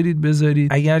حق ندارید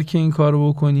بذارید. اگر که این کارو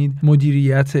بکنید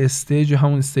مدیریت استیج،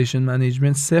 همون استیشن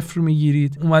منیجمنت، 0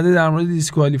 میگیرید. اومده در مورد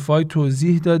دیسکوالیفاید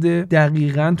توضیح داده،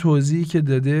 دقیقاً توضیحی که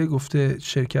داده گفته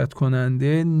شرکت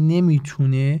کننده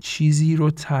نمیتونه چیزی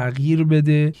رو تغییر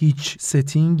بده، هیچ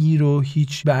ستینگی رو،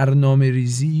 هیچ برنامه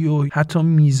ریزی و حتی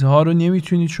میزها رو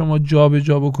نمیتونید شما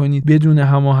جابجا بکنید بدون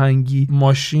هماهنگی.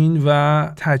 ماشین و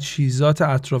تجهیزات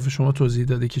اطراف شما توضیح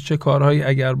داده که چه کارهایی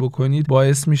اگر بکنید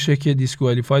باعث میشه که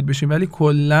دیسکوالیفاید بشین. ولی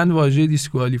کلا واژه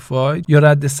دیسکوالیفاید یا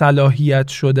رد صلاحیت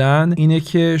شدن اینه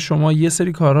که شما یه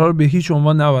سری کارها رو به هیچ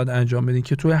عنوان نباید انجام بدین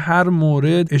که توی هر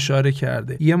مورد اشاره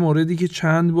کرده. یه موردی که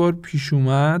چند بار پیش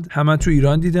اومد، هم تو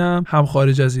ایران دیدم هم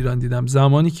خارج از ایران دیدم،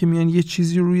 زمانی که میان یه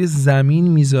چیزی روی زمین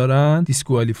میذارن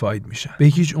دیسکوالیفاید میشن. به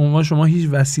هیچ عنوان شما هیچ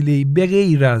وسیله‌ای به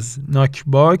غیر از ناک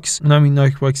باکس، اونم این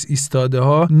ناک باکس ایستاده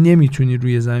ها، نمیتونید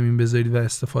روی زمین بذارید و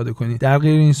استفاده کنید. در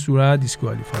غیر این صورت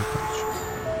دیسکوالیفاید خواهید شد.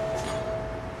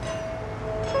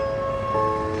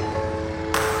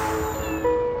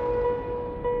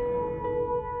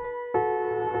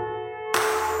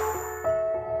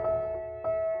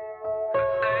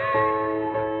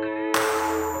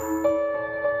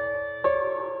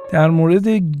 در مورد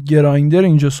گرایندر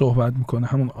اینجا صحبت میکنه،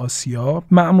 همون آسیاب.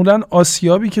 معمولا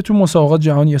آسیابی که تو مسابقات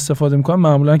جهانی استفاده میکنن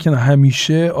معمولا که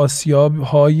همیشه آسیاب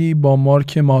هایی با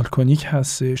مارک مالکونیک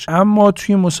هستش، اما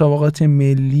توی مسابقات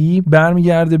ملی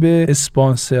برمیگرده به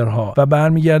اسپانسرها و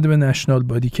برمیگرده به نشنال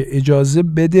بادی که اجازه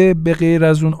بده به غیر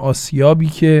از اون آسیابی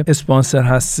که اسپانسر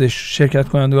هستش شرکت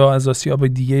کننده ها از آسیاب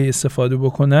دیگه استفاده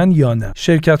بکنن یا نه.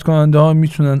 شرکت کننده ها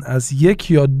میتونن از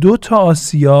 1 یا 2 تا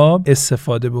آسیاب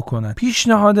استفاده بکنن.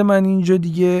 پیشنهاد من اینجا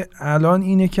دیگه الان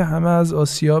اینه که همه از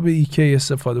آسیاب ایکی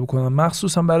استفاده بکنن،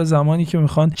 مخصوصا برای زمانی که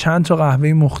میخوان چند تا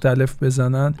قهوه مختلف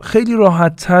بزنن. خیلی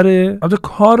راحت تره، البته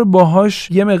کار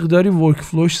باهاش یه مقداری ورک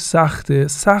فلوش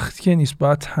سخت که نیست،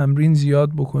 باید تمرین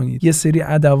زیاد بکنید، یه سری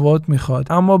ادوات میخواد،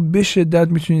 اما به شدت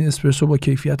میتونید اسپرسو با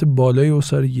کیفیت بالای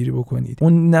عصاره گیری بکنید.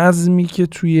 اون نظمی که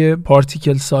توی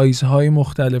پارتیکل سایزهای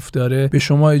مختلف داره به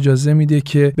شما اجازه میده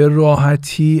که به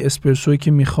راحتی اسپرسویی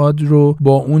که میخواد رو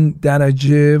با اون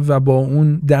درجه و با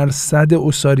اون درصد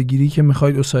عصاره‌گیری که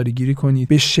میخواید عصاره‌گیری کنید.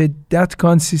 به شدت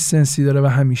کانسیستنسی داره و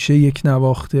همیشه یک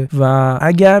نواخته و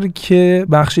اگر که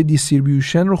بخش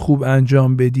دیستریبیوشن رو خوب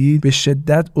انجام بدید به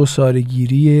شدت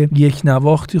عصاره‌گیری یک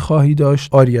نواختی خواهی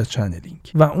داشت. آریا چنلینگ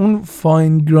و اون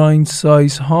فاین گرایند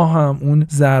سایز ها هم، اون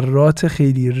ذرات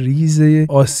خیلی ریز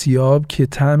آسیاب که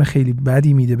طعم خیلی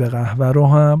بدی میده به قهوه رو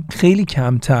هم خیلی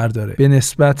کمتر داره به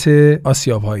نسبت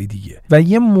آسیاب های دیگه. و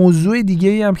یه موضوع دیگه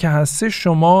ای هم که هستش،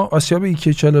 شما آسیاب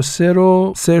EK43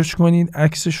 رو سرچ کنید،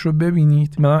 عکسش رو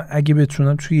ببینید. من اگه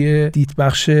بتونم توی دیت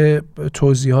بخش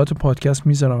توضیحات پادکست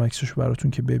میذارم عکسش رو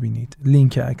براتون که ببینید،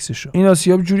 لینک عکسش رو. این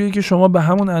آسیاب جوریه که شما به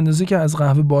همون اندازه که از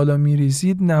قهوه بالا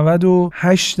میریزید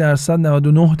 98%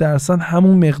 99%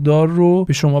 همون مقدار رو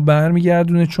به شما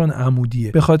برمیگردونه چون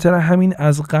عمودیه. به خاطر همین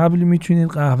از قبل میتونید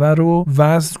قهوه رو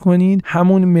وزن کنید،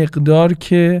 همون مقدار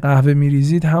که قهوه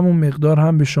میریزید همون مقدار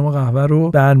هم به شما قهوه رو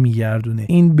برمیگردونه.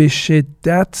 این به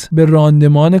شدت به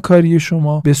راندمان کاری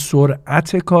شما، به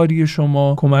سرعت کاری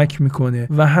شما کمک میکنه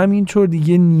و همینطور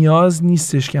دیگه نیاز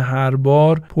نیستش که هر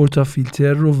بار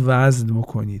پورتافیلتر رو وزن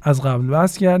بکنید. از قبل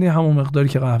وزن کردید، همون مقداری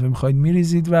که قهوه میخواید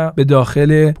میریزید و به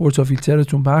داخل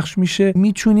پورتافیلترتون پخش میشه.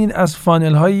 میتونید از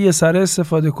فانل های یه سره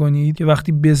استفاده کنید که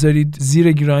وقتی بذارید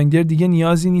زیر گرایندر دیگه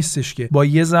نیازی نیستش که با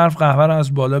یه ظرف قهوه رو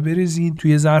از بالا بریزید،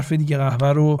 توی ظرف دیگه قهوه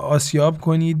رو آسیاب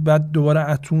کنید، بعد دوباره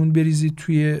اتون بریزید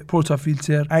توی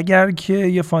پورتافیلتر. اگر که که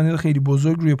یه فانیل خیلی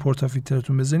بزرگ روی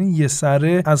پورتافیلترتون بزنید، یه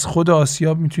سره از خود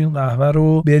آسیاب میتونید قهوه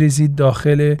رو بریزید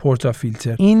داخل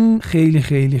پورتافیلتر. این خیلی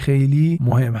خیلی خیلی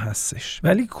مهم هستش.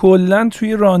 ولی کلا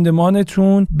توی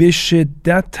راندمانتون به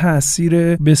شدت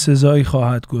تاثیر بسزایی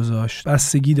خواهد گذاشت.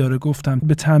 بستگی داره، گفتم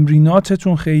به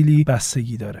تمریناتتون خیلی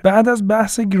بستگی داره. بعد از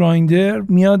بحث گرایندر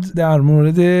میاد در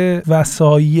مورد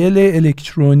وسایل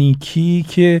الکترونیکی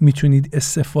که میتونید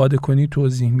استفاده کنید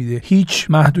توضیح میده. هیچ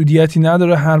محدودیتی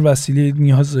نداره، هر وسیله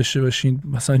نیاز داشته باشین،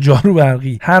 مثلا جارو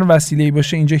برقی، هر وسیله‌ای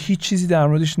باشه. اینجا هیچ چیزی در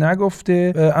موردش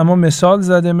نگفته، اما مثال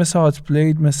زده، مثل هات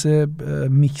پلیت، مثل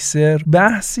میکسر.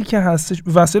 بحثی که هستش،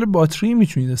 وسایل باتری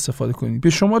میتونید استفاده کنید. به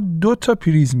شما 2 تا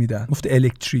پریز میدن، گفت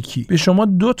الکتریکی، به شما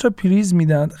 2 تا پریز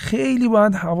میدن. خیلی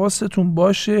باید حواستون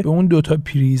باشه به اون 2 تا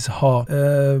پریزها.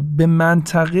 به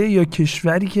منطقه یا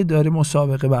کشوری که داره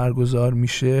مسابقه برگزار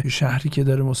میشه، شهری که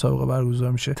داره مسابقه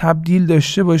برگزار میشه تبدیل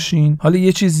داشته باشین. حالا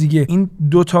یه چیز دیگه، این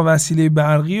 2 تا وسیله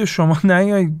برقی رو شما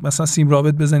نیایید مثلا سیم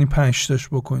رابط بزنی 5 تاش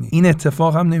بکنی، این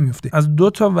اتفاق هم نمیفته. از 2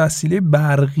 تا وسیله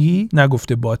برقی،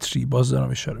 نگفته باتری، باز دارم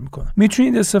اشاره میکنم،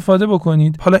 میتونید استفاده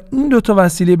بکنید. حالا این 2 تا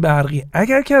وسیله برقی،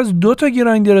 اگر که از 2 تا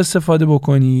گرایندر استفاده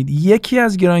بکنید، یکی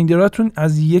از گرایندراتون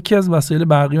از یکی از وسایل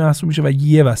برقی محسوب میشه و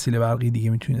یه وسیله برقی دیگه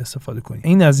میتونید استفاده کنید.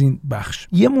 این از این بخش.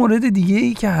 یه مورد دیگه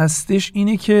ای که هستش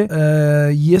اینه که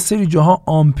یه سری جاها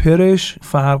آمپرش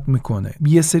فرق میکنه،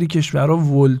 یه سری کشورها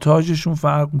ولتاژشون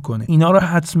فرق میکنه. اینا رو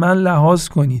حتما لحاظ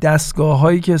کنید.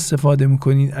 دستگاه‌هایی که استفاده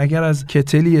میکنید، اگر از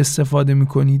کتلی استفاده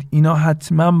میکنید، اینا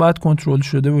حتما باید کنترل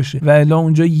شده باشه و الا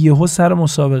اونجا یهو سر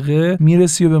مسابقه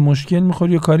میرسی و به مشکل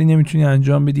میخوری یا کاری نمیتونی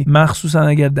انجام بدی، مخصوصا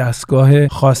اگر دستگاه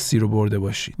خاصی رو برده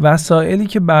باشید. وسایلی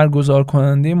که برگزار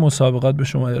کننده مسابقات به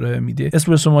شما ارائه میده،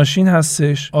 اسپرسو ماشین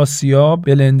هستش، آسیاب،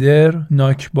 بلندر،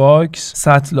 ناک باکس،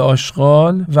 سطل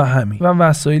آشغال و همین، و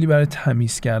وسایلی برای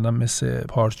تمیز کردن مثل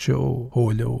پارچه و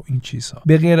حوله و این چیزها.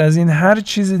 به غیر از این هر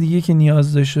چیز دیگه که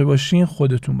نیاز داشته باشین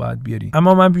خودتون باید بیارین.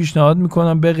 اما من پیشنهاد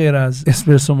میکنم به غیر از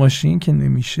اسپرسو ماشین که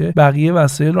نمیشه، بقیه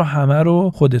وسایل رو همه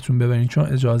رو خودتون ببرین، چون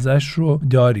اجازهش رو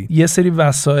دارید. یه سری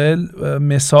وسایل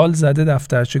مثال زده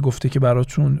دفترچه، گفته که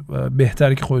براتون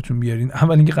بهتره که خودتون بیارین.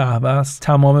 اول اینکه قهوه است،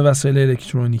 تمام وسایل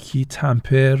الکترونیکی،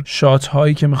 تمپر، شات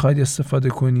هایی که میخواید استفاده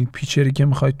کنید، پیچری که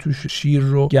میخواید توش شیر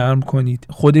رو گرم کنید.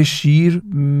 خود شیر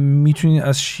میتونید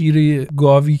از شیر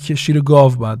گاوی که شیر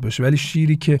گاو باید باشه، ولی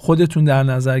شیری که خودتون در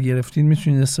نظر گرفتید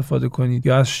میتونید استفاده کنید،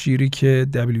 یا از شیری که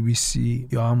WBC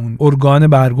یا همون ارگان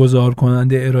برگزار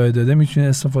کننده ارائه داده میتونید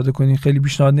استفاده کنید. خیلی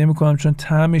پیشنهاد نمیکنم، چون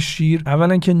طعم شیر،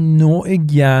 اولا که نوع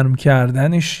گرم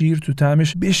کردن شیر تو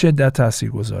طعمش به شدت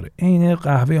تاثیرگذاره، عین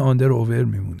قهوه آندر اوور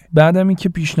میمونه. بعدم این که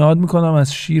پیشنهاد میکنم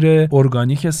از شیر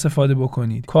ارگانیک استفاده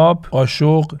بکنید. کاپ،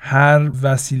 قاشق، هر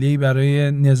وسیله‌ای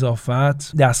برای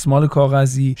نظافت، دستمال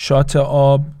کاغذی، شات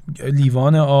آب،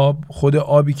 لیوان آب، خود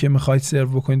آبی که میخواید سرو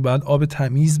بکنید باید آب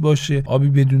تمیز باشه، آبی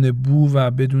بدون بو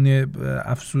و بدون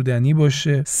افزودنی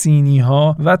باشه، سینی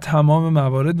ها و تمام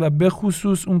موارد، و به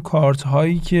خصوص اون کارت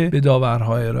هایی که به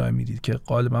داورها ارائه میدید که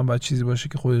غالبا باید چیزی باشه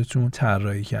که خودتون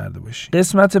طراحی کرده باشید.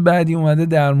 قسمت بعدی اومده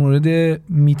در مورد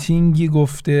میتینگی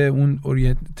گفته، اون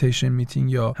اورینتیشن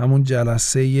میتینگ یا همون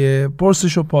جلسه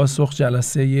پرسش و پاسخ،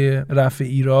 جلسه رفع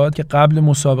ایراد که قبل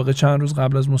مسابقه، چند روز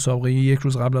قبل از مسابقه، 1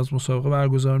 روز قبل از مسابقه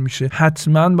برگزار میشه.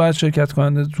 حتما باید شرکت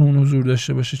کننده‌تون حضور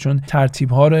داشته باشه، چون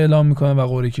ترتیب‌ها رو اعلام میکنن و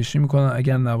قرعه کشی میکنن.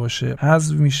 اگر نباشه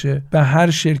حذف میشه. به هر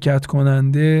شرکت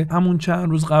کننده همون چند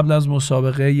روز قبل از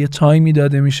مسابقه یه تایمی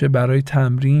داده میشه برای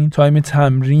تمرین، تایم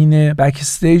تمرین بک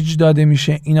استیج داده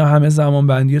میشه. اینا همه زمان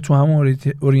بندی تو همون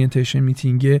اورینتیشن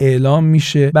میتینگ اعلام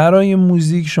میشه. برای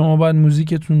موزیک شما باید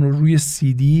موزیکتون رو روی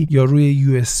CD یا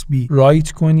روی USB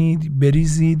رایت کنید،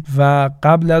 بریزید و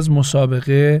قبل از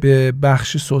مسابقه به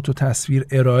بخش صوت و تصویر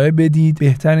ارائه بدید.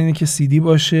 بهتر اینه که CD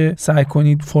باشه، سعی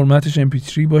کنید فرمتش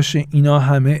MP3 باشه. اینا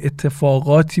همه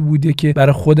اتفاقاتی بوده که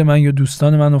برای خود من یا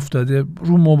دوستان من افتاده.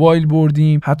 رو موبایل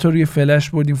بردیم، حتی روی فلش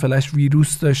بردیم، فلش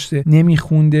ویروس داشته،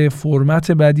 نمیخونده،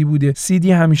 فرمت بدی بوده. CD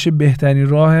همیشه بهترین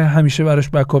راه، همیشه براش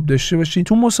بکاپ داشته باشید.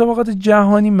 تو مسابقات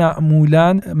جهانی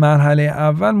معمولا مرحله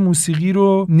اول موسیقی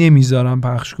رو نمیذارن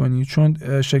پخش کنید، چون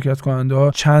شرکت کننده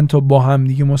ها چند تا با هم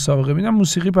دیگه مسابقه میدن،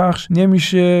 موسیقی پخش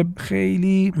نمیشه.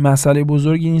 خیلی مسئله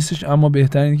بزرگی نیستش، اما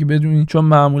بهترینه که بدونید، چون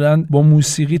معمولا با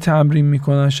موسیقی تمرین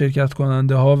میکنن شرکت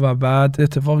کننده ها و بعد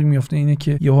اتفاقی میفته اینه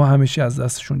که یهو همه چی از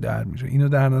دستشون در میره. اینو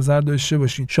در نظر داشته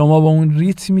باشین. شما با اون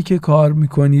ریتمی که کار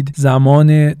میکنید،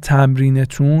 زمان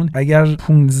تمرینتون، اگر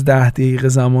 15 دقیقه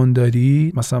زمان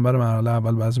دارید، مثلا برای مرحله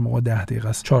اول بعضی موقع 10 دقیقه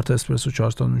است، 4 تا اسپرسو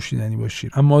 4 تا نوشیدنی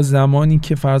باشید، اما زمانی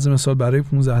که فرض مثال برای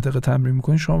 15 دقیقه تمرین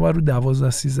میکنید، شما باید رو 12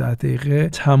 13 دقیقه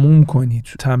تموم کنید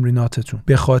تمریناتتون،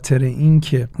 به خاطر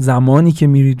اینکه زمانی که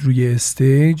میرید روی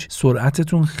استیج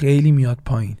سرعتتون خیلی میاد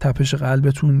پایین، تپش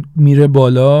قلبتون میره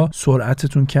بالا،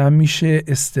 سرعتتون کم میشه،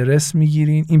 استرس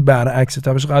میگیرین. این برعکس،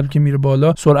 تپش قلب که میره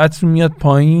بالا سرعتتون میاد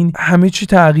پایین، همه چی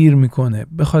تغییر میکنه.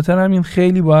 به خاطر همین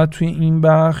خیلی باید توی این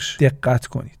بخش دقت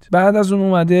کنید. بعد از اون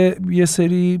اومده یه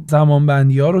سری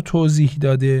زمانبندی ها رو توضیح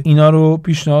داده. اینا رو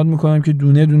پیشنهاد میکنم که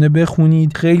دونه دونه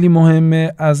بخونید. خیلی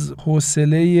مهمه، از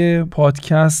حوصله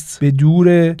پادکست به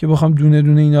دوره که بخوام دونه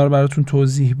دونه اینا رو براتون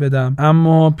توضیح بدم،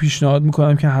 اما پیشنهاد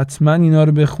میکنم که حتما اینا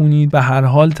رو بخونید. به هر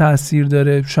حال تاثیر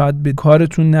داره، شاید به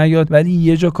کارتون نیاد ولی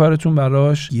یه جا کارتون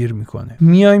براش گیر میکنه.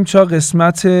 میایم تا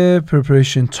قسمت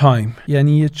preparation time،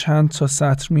 یعنی یه چند تا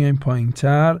سطر میایم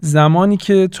پایینتر. زمانی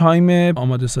که تایم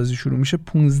آماده سازی شروع میشه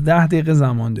 15 دقیقه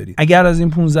زمان دارید. اگر از این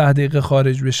 15 دقیقه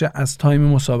خارج بشه از تایم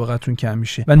مسابقتون کم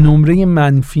میشه و نمره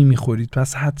منفی میخورید.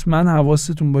 پس حتما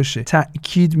حواستون باشه،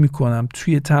 تأکید میکنم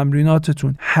توی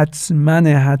تمریناتتون حتما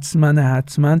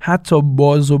حتی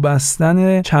باز و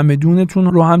بستن چمدونتون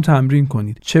رو هم تمرین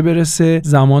کنید، چه برسه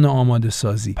زمان آماده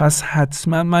سازی. پس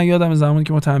حتما، من یادم زمانی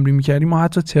که ما تمرین میکردیم ما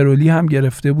حتی ترولی هم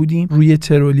گرفته بودیم، روی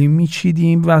ترولی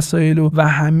میچیدیم وسایل و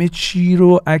همه چی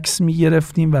رو عکس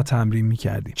میگرفتیم و تمرین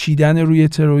میکردیم. چیدن روی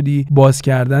ترولی، باز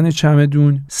کردن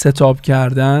چمدون، ستاپ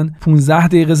کردن. 15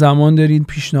 دقیقه زمان دارید.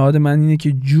 پیشنهاد من اینه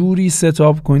که جوری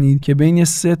ستاپ کنید که بین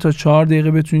 3 تا 4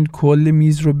 دقیقه بتونید کل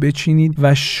میز رو بچینید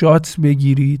و شات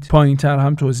بگیرید. پایینتر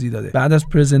هم توضیح داده. بعد از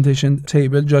پرزنتیشن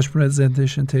تیبل، جاج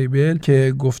پرزنتیشن تیبل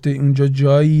که گفته اونجا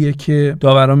جاییه که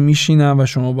داوران میشینن و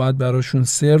شما باید براشون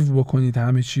سرو بکنید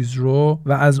همه چیز رو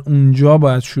و از اونجا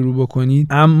باید شروع بکنید.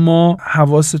 اما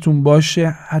حواستون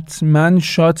باشه حتما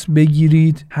شات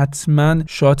بگیرید، حتما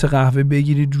شات قهوه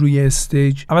بگیرید روی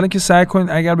استیج. اولا که سعی کنید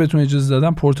اگر بهتون اجازه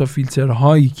دادن پورتا فیلتر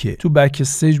هایی که تو بک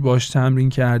استیج باش تمرین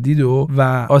کردید و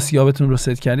آسیابتون رو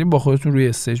ست کردید با خودتون روی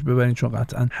استیج ببرید، چون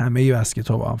قطعا همه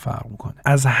بسکت‌ها با هم فرق میکنه.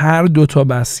 از هر 2 تا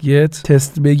بسکت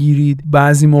تست بگیرید.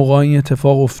 بعضی موقع این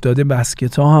اتفاق افتاده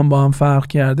بسکت‌ها هم با هم فرق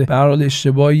کرده. به هر حال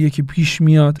اشتباهیه که پیش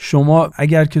میاد. شما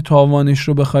اگر که تاوانش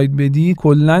رو بخواید بدید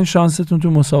کلا شانستون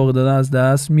تو مسابقه دادن از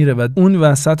دست میره و اون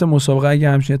وسط مسابقه اگه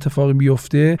همچین اتفاقی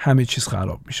بیفته همه چیز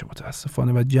خراب میشه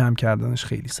متاسفانه و جمع کردنش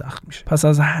خیلی سخت میشه. پس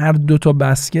از هر 2 تا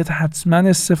بسکت حتما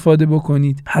استفاده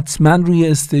بکنید. حتما روی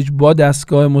استیج با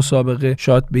دستگاه مسابقه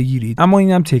شات بگیرید. اما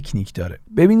اینم تکنیک داره.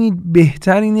 ببینید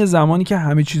بهتر اینه زمانی که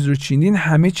همه چیز رو چیندین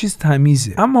همه چیز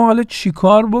تمیزه، اما حالا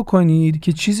چیکار بکنید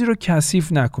که چیزی رو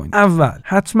کثیف نکنید؟ اول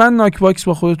حتما ناک باکس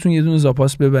با خودتون یه دونه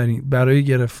زاپاس ببرید برای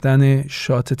گرفتن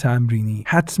شات تمرینی.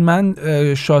 حتما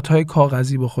شات های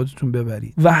کاغذی با خودتون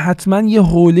ببرید و حتما یه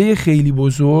حوله خیلی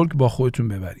بزرگ با خودتون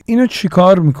ببرید. اینو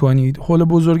چیکار میکنید؟ حوله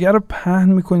بزرگه رو پهن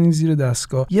میکنید زیر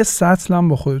دستگاه. یه سطل هم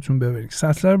با خودتون ببرید.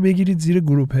 سطل رو بگیرید زیر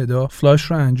گروپ هدا، فلاش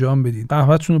رو انجام بدید.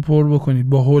 قهوه‌تون رو پر بکنید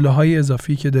با حوله های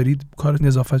اضافی که دارید، کار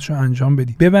نظافتش رو انجام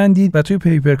بدید. ببندید و توی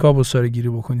پیپر کاپ وساره گیری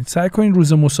بکنید. سعی کنید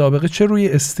روز مسابقه چه روی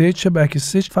استیج چه بک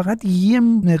استیج فقط یه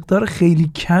مقدار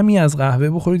خیلی کمی از قهوه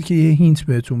بخورید که یه هینت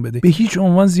بهتون بده. به هیچ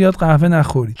عنوان زیاد قهوه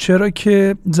نخورید، چرا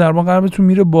که ضربان قلبتون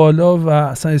میره بالا و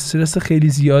اصلا استرس خیلی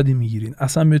زیادی میگیرین.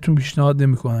 اصلا بهتون پیشنهاد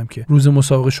نمیکنم که روز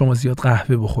مسابقه شما زیاد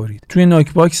قهوه بخورید. توی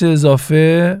ناک باکس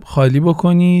اضافه خالی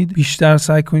بکنید. بیشتر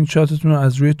سعی کنید شاتتون رو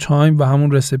از روی تایم و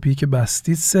همون رسیپی که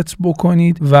بستید ست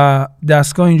بکنید و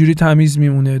دستگاه اینجوری تمیز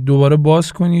میمونه. دوباره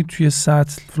باز کنید، توی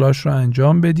سطل فلاش رو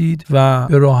انجام بدید و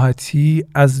به راحتی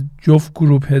از جفت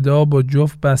گروپ هدا با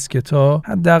جفت بسکتا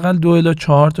حداقل 2 الی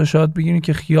 4 تا شات بگیرید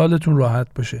که خیالتون راحت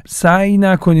باشه. سعی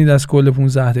نکنید از کل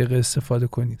 15 دقیقه استفاده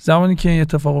کنید. زمانی که این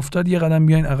اتفاق افتاد یه قدم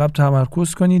بیاین عقب،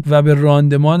 تمرکز کنید و به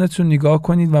راندمانتون نگاه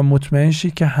کنید و مطمئن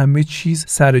شید که همه چیز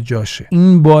سر جاشه.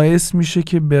 این باعث میشه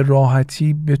که به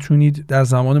راحتی بتونید در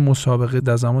زمان مسابقه،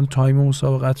 در زمان تایم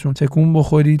مسابقتون تکون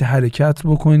بخورید، حرکت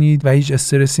بکنید و هیچ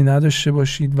استرسی نداشته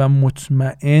باشید و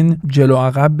مطمئن جلو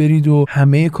عقب برید و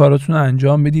همه کاراتون رو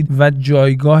انجام بدید و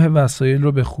جایگاه وسایل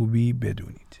رو به خوبی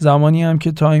بدونید. زمانی هم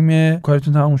که تایم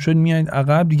کارتون تموم شد میایید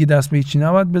عقب، دیگه دست به هیچی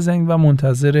نباید بزنید و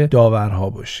منتظر داورها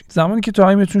باشید. زمانی که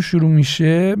تایمتون شروع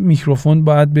میشه میکروفون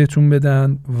باید بهتون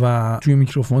بدن و توی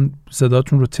میکروفون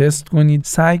صداتون رو تست کنید.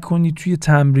 سعی کنید توی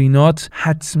تمرینات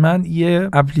حتما یه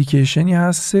اپلیکیشنی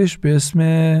هستش به اسم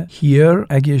هیر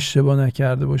اگه اشتباه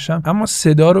نکرده باشم، اما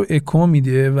صدا رو اکو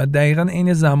میده و دقیقاً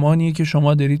عین زمانیه که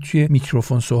شما دارید توی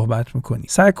میکروفون صحبت میکنید.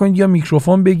 سعی کنید یا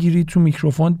میکروفون بگیرید، تو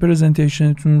میکروفون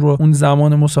پرزنتیشنتون رو اون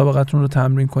زمان مسابقتون رو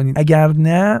تمرین کنید. اگر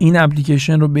نه این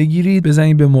اپلیکیشن رو بگیرید،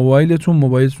 بزنید به موبایلتون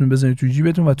بزنید تو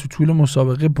جیبتون و تو طول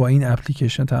مسابقه با این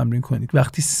اپلیکیشن تمرین کنید.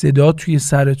 وقتی صدا توی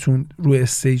سرتون روی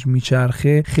استیج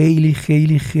میچرخه خیلی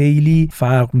خیلی خیلی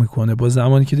فرق میکنه با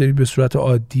زمانی که دارید به صورت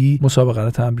عادی مسابقه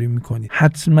رو تمرین میکنید.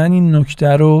 حتما این نکته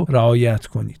رو رعایت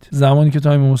کنید. زمانی که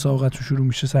تایم مسابقتون شروع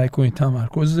میشه سعی کنید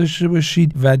تمرکز داشته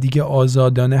باشید و دیگه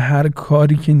آزادانه هر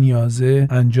کاری که نیازه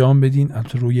انجام بدین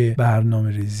البته روی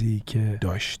برنامه‌ریزی که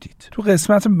داشتید. تو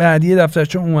قسمت بعدی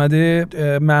دفترچه اومده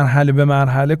مرحله به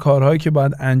مرحله کارهایی که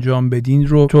باید انجام بدین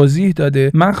رو توضیح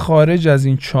داده. من خارج از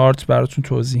این چارت براتون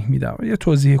توضیح میدم، یه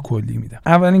توضیح کلی میدم.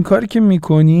 اولین کاری که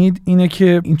میکنید اینه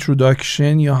که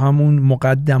اینتروداکشن یا همون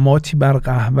مقدماتی بر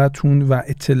قهوه‌تون و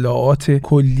اطلاعات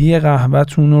کلی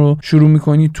قهوه‌تون رو شروع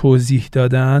میکنید توضیح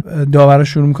دادن. داورا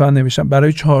شروع میکنن نوشتن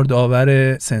برای 4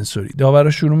 داور سنسوری. داورا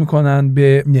شروع میکنن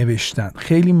به نوشتن.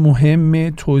 خیلی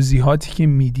مهمه توضیحاتی که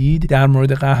میدید در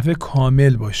مورد قهوه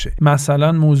کامل باشه.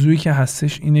 مثلا موضوعی که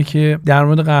هستش اینه که در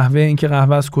مورد قهوه، اینکه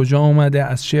قهوه از کجا اومده،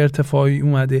 از چه ارتفاعی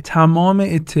اومده، تمام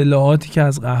اطلاعاتی که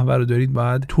از قهوه رو دارید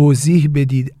باید توضیح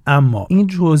بدید. اما این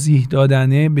توضیح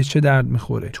دادنه به چه درد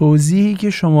میخوره؟ توضیحی که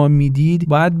شما میدید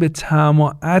باید به طعم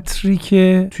و عطری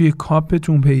که توی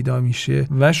کاپتون پیدا میشه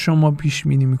و شما پیش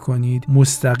بینی میکنید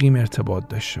مستقیم ارتباط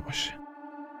داشته باشه.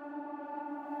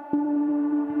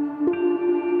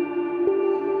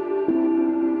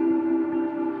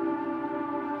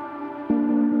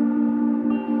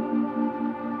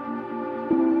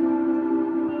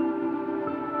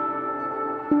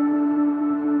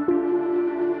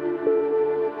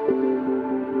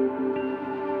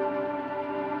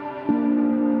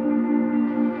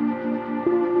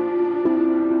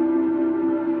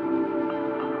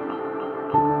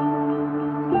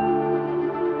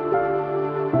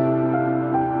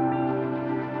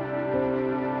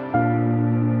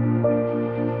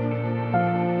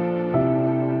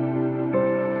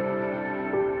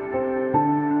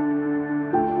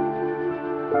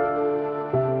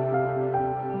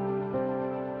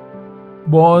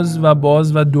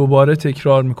 باز و دوباره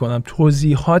تکرار میکنم،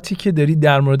 توضیحاتی که دارید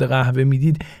در مورد قهوه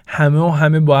میدید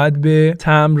همه باید به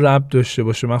طعم ربط داشته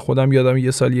باشه. من خودم یادم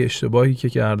یه سال یه اشتباهی که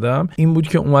کردم این بود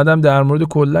که اومدم در مورد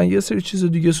کلا یه سری چیز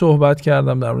دیگه صحبت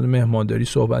کردم، در مورد مهمانداری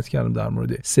صحبت کردم، در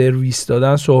مورد سرویس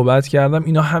دادن صحبت کردم.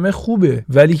 اینا همه خوبه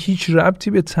ولی هیچ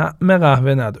ربطی به طعم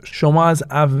قهوه نداشت. شما از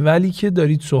اولی که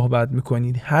دارید صحبت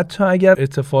میکنید حتی اگر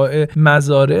ارتفاع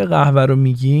مزارع قهوه رو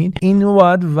میگین، اینو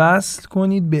باید وصل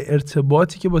کنید به ارتباطی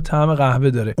که با طعم قهوه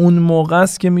داره. اون موقع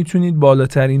است که میتونید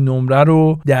بالاترین نمره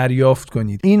رو دریافت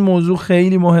کنید. این موضوع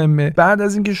خیلی مهمه. بعد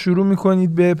از اینکه شروع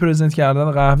میکنید به پرزنت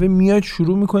کردن قهوه، میاد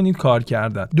شروع میکنید کار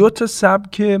کردن. 2 تا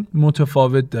سبک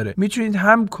متفاوت داره. میتونید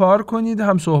هم کار کنید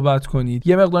هم صحبت کنید.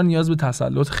 یه مقدار نیاز به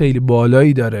تسلط خیلی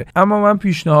بالایی داره. اما من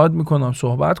پیشنهاد میکنم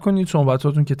صحبت کنید،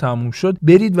 صحبتاتون که تموم شد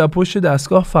برید و پشت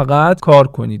دستگاه فقط کار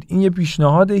کنید. این یه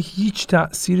پیشنهاد، هیچ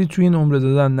تأثیری توی نمره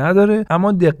دادن نداره.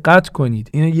 اما دقت کنید،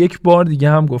 اینو یک بار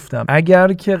دیگه هم گفتم،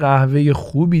 اگر که قهوه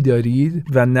خوبی دارید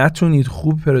و نتونید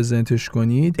خوب پرزنتش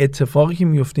کنید، اتفاقی که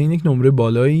میفته این یک نمره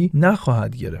بالایی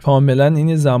نخواهد گرفت. کاملا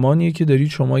این زمانیه که دارید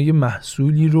شما یه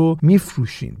محصولی رو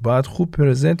میفروشین، باید خوب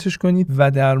پرزنتش کنید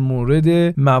و در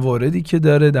مورد مواردی که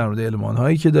داره، در مورد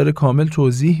المان‌هایی که داره کامل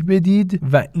توضیح بدید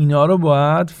و اینا رو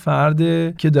باید فرد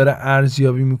که داره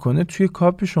ارزیابی میکنه توی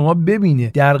کاپ شما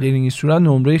ببینه. در غیر این صورت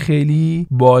نمره خیلی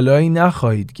بالایی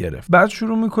نخواهید گرفت. بعد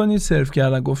شروع میکنید سرو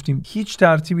کردن. گفتیم هیچ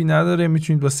ترتیبی نداره،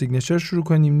 میتونید با سیگنچر شروع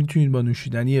کنید، میتونید با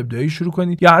نوشیدنی ابداعی شروع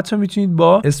کنید یا حتی میتونید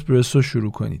با اسپرسو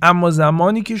شروع کنید. اما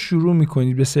زمانی که شروع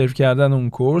میکنید به سرو کردن اون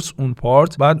کورس، اون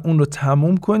پارت، بعد اون رو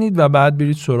تموم کنید و بعد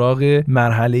برید سراغ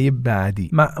مرحله بعدی.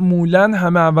 معمولا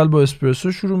همه اول با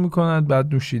اسپرسو شروع میکنند،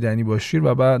 بعد نوشیدنی با شیر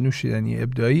و بعد نوشیدنی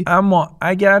ابداعی. اما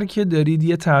اگر که دارید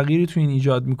یه تغییری تو این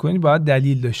ایجاد میکنید، باید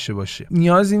دلیل داشته باشه.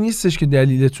 نیازی نیستش که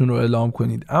دلیلتون رو اعلام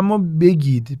کنید، اما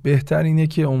بگید. بهتر اینه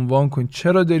که عنوان کنید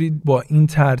چرا دارید با این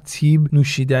ترتیب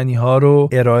نوشیدنی ها رو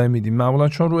ارائه میدیم. معمولا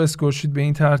چون رو اسکورشیت به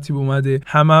این ترتیب اومده،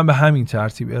 همه به همین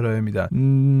ترتیب ارائه میدن.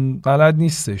 غلط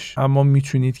نیستش، اما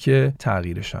میتونید که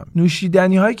تغییرش هم.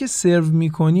 نوشیدنی هایی که سرو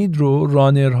میکنید رو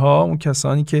رانرها، اون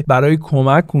کسانی که برای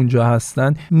کمک اونجا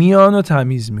هستن، میان و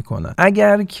تمیز میکنن.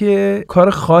 اگر که کار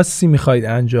خاصی میخواید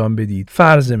انجام بدید،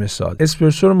 فرض مثال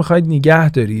اسپرسو رو میخواید نگه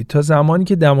دارید تا زمانی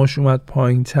که دماش اومد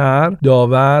پایینتر،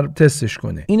 داور تستش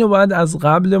کنه. اینو باید از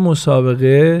قبل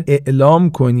مسابقه اعلام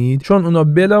کنید، چون اونا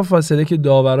بلافاصله که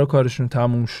داورا کارشون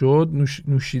تموم شد،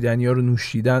 نوشیدنی‌ها رو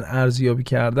نوشیدن، ارزیابی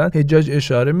کردن، حجاج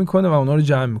اشاره میکنه و اونا رو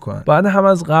جمع میکنن. بعد هم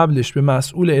از قبلش به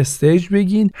مسئول استیج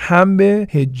بگین، هم به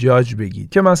حجاج بگید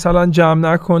که مثلا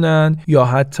جمع نکنن، یا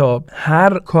حتی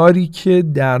هر کاری که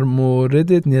در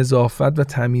مورد نظافت و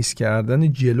تمیز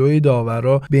کردن جلوی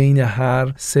داورا بین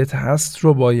هر ست هست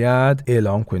رو باید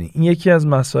اعلام کنید. این یکی از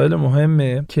مسائل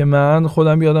مهمه که من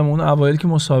خودم یادم اون اوایل که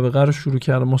مسابقه رو شروع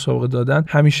کردم، مسابقه دادن،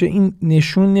 همیشه این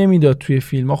نشون نمیداد توی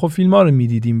فیلم‌ها. خب فیلم‌ها رو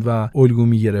می‌دیدیم و الگو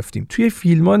می‌گرفتیم. توی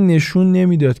فیلم‌ها نشون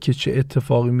نمیداد که چه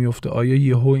اتفاقی میفته، آیا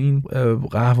یهو این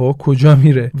قهوه کجا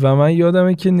میره. و من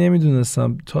یادمه که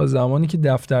نمیدونستم تا زمانی که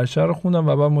دفترچه رو خوندم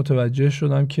و بعد متوجه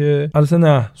شدم که البته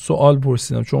نه، سوال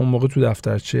پرسیدم چون اون موقع تو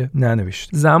دفترچه ننوشت.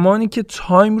 زمانی که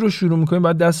تایم رو شروع می‌کنید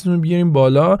بعد دستتون رو بیارین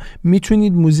بالا،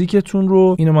 میتونید موزیکتون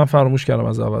رو، اینو من فراموش کردم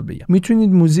از اول بگم،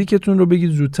 میتونید موزیکتون رو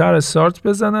بگید زودتر استارت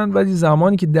بزنن، ولی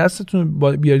زمانی که دستتون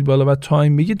بیارید بالا و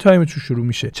تایم بگید، تایمتون شروع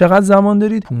میشه. چقدر زمان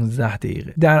دارید؟ 15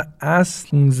 دقیقه. در اصل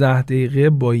 15 دقیقه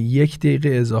با 1 دقیقه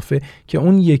اضافه که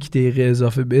اون 1 دقیقه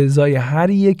اضافه به ازای هر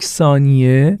 1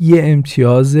 ثانیه یه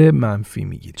امتیاز منفی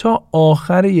میگیرید تا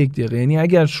آخر 1 دقیقه. یعنی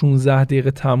اگر 16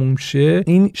 دقیقه تموم شه،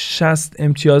 این 60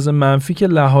 امتیاز منفی که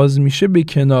لحاظ میشه به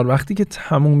کنار، وقتی که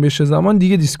تموم بشه زمان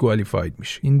دیگه دیسکوالیفاید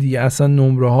میشه. این دیگه اصلا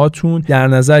نمره هاتون در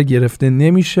نظر گرفته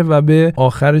نمیشه و به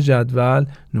آخر جدول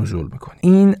نزول میکنه.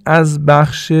 این از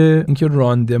بخش اینکه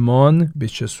راندمان به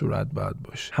چه صورت باید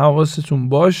باشه. حواستون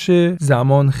باشه،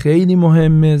 زمان خیلی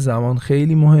مهمه، زمان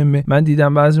خیلی مهمه. من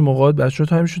دیدم بعضی موقع بچه‌ها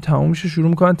تایمشون تموم میشه شروع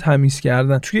میکنن تمیز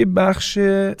کردن. توی بخش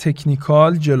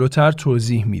تکنیکال جلوتر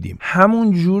توضیح میدیم.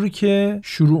 همون جور که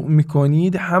شروع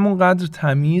میکنید همون قدر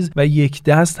تمیز و یک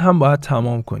دست هم باید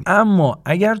تمام کنید. اما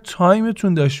اگر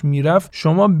تایمتون داشت میرفت،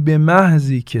 شما به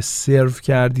محضی که سرو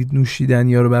کردید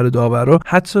نوشیدنی‌ها رو برای داورا،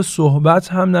 حتی صحبت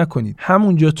هم نکنید،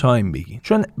 همونجا تایم بگین.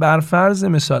 چون بر فرض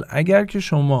مثال اگر که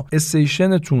شما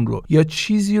استیشنتون رو یا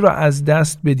چیزی رو از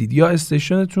دست بدید یا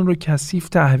استیشنتون رو کثیف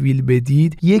تحویل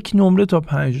بدید، 1 نمره تا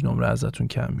 5 نمره ازتون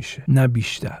کم میشه، نه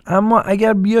بیشتر. اما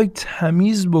اگر بیای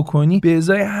تمیز بکنی، به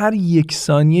ازای هر 1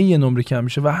 ثانیه 1 نمره کم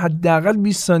میشه و حداقل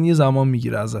 20 ثانیه زمان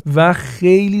میگیره ازت و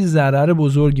خیلی ضرر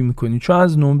بزرگی میکنی، چون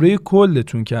از نمره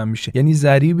کلتون کم میشه. یعنی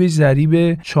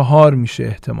ضریب 4 میشه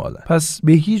احتمالا. پس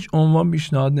به هیچ عنوان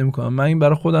پیشنهاد نمیکنم. من این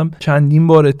برای خودم چندین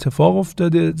بار اتفاق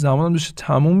افتاده، زمانم داشته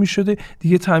تموم میشده،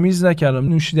 دیگه تمیز نکردم،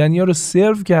 نوشیدنی‌ها رو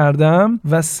سرو کردم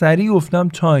و سریع گفتم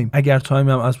تایم، اگر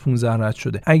تایمم از 15 رد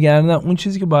شده. اگر نه، اون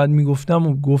چیزی که باید میگفتم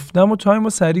و گفتم و تایم رو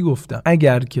سریع گفتم.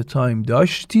 اگر که تایم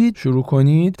داشتید، شروع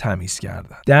کنید تمیز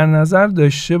کردن. در نظر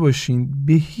داشته باشین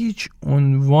به هیچ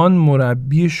عنوان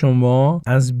مربی شما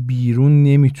از بیرون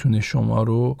نمیتونه شما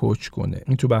رو کوچ کنه.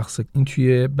 این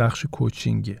توی بخش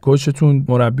کوچینگه. کوچتون،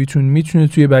 مربیتون میتونه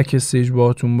توی بک استیج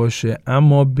باهاتون باشه،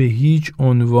 اما به هیچ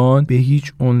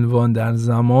عنوان در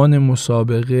زمان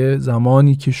مسابقه،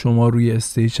 زمانی که شما روی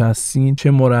استیج هستین،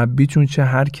 چه مربیتون چه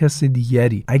هر کس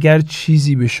دیگری، اگر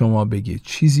چیزی به شما بگه،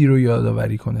 چیزی رو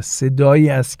یادآوری کنه، صدایی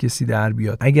از کسی در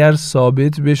بیاد، اگر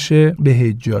ثابت بشه به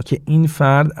حجاج که این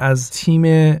فرد از تیم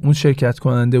اون شرکت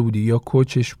کننده بوده یا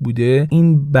کوچش بوده،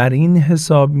 این بر این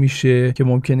حساب میشه که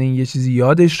ممکنه این یه چیزی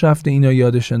یادش رفته، اینا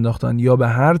یادش انداختن یا به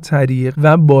هر طریق،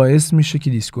 و باعث میشه که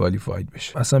دیسکوالیفاید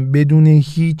بشه اصلا بدون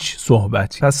هیچ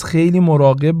صحبتی. پس خیلی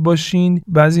مراقب باشین.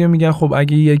 بعضیا میگن خب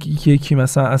اگه یکی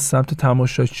مثلا از سمت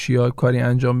تماشاچی‌ها کاری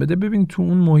انجام بده، ببین تو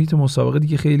اون محیط مسابقه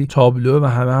دیگه خیلی تابلوه و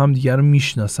همه دیگه رو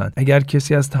میشناسن. اگر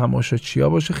کسی از تماشاچی‌ها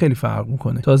باشه خیلی فرق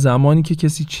میکنه تا زمانی که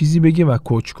کسی چیزی بگه و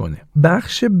کوچ کنه.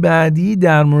 بخش بعدی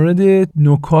در مورد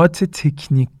نکات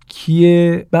تکنیک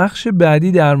بخش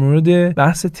بعدی در مورد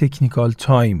بحث تکنیکال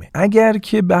تایمه. اگر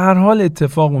که به هر حال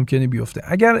اتفاق ممکنه بیفته،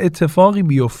 اگر اتفاقی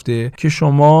بیفته که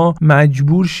شما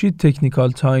مجبور شید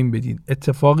تکنیکال تایم بدین،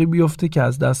 اتفاقی بیفته که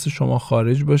از دست شما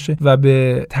خارج باشه و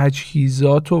به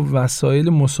تجهیزات و وسایل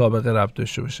مسابقه ربط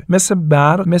داشته باشه، مثل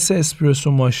برق، مثل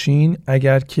اسپرسو ماشین،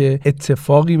 اگر که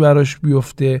اتفاقی براش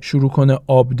بیفته، شروع کنه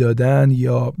آب دادن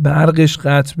یا برقش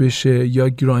قطع بشه یا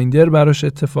گرایندر براش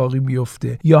اتفاقی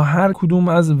بیفته یا هر کدوم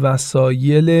از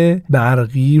وسایل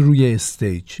برقی روی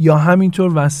استیج یا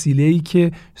همینطور وسیله‌ای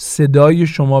که صدای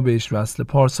شما بهش وصله.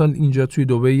 پارسال اینجا توی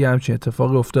دبی همچین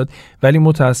اتفاقی افتاد، ولی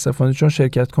متاسفانه چون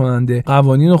شرکت کننده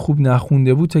قوانین رو خوب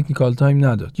نخونده بود تکنیکال تایم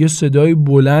نداد. یه صدای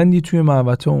بلندی توی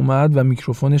محوطه اومد و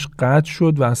میکروفونش قطع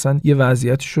شد و اصلا یه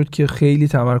وضعیتی شد که خیلی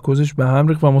تمرکزش به هم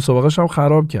ریخت و مسابقهش هم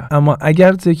خراب کرد. اما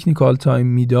اگر تکنیکال تایم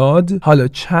میداد، حالا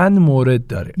چند مورد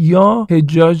داره. یا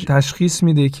حجاج تشخیص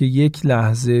میده که یک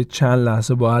لحظه، چند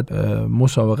لحظه باید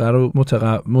مسابقه رو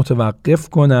متوقف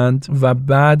کنند و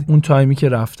بعد اون تایمی که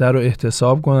رفته رو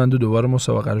احتساب کنند و دوباره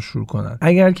مسابقه رو شروع کنند.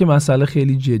 اگر که مسئله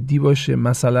خیلی جدی باشه،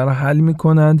 مسئله رو حل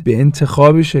میکنند به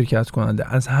انتخاب شرکت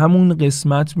کننده. از همون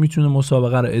قسمت میتونه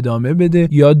مسابقه رو ادامه بده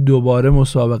یا دوباره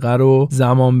مسابقه رو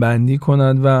زمان بندی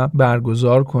کنند و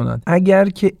برگزار کنند. اگر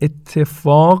که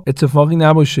اتفاقی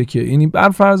نباشه که یعنی بر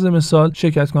فرض مثال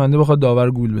شرکت کننده بخواد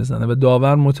داور گول بزنه و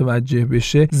داور متوجه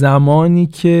بشه زمانی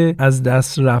که از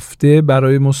دست رفته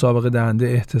برای مسابقه دهنده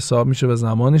احتساب میشه و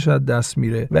زمانش از دست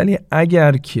میره، ولی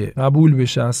اگر که قبول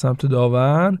بشه از سمت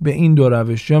داور به این دو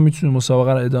روش یا میتونه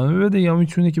مسابقه رو ادامه بده یا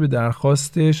میتونه که به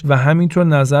درخواستش و همینطور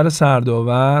نظر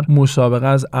سرداور مسابقه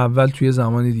از اول توی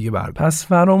زمان دیگه پس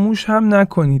فراموش هم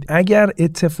نکنید اگر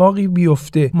اتفاقی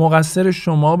بیفته مقصر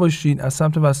شما باشید، از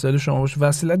سمت وسایل شما باشه،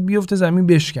 وسیلت بیفته زمین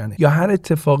بشکنه یا هر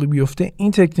اتفاقی بیفته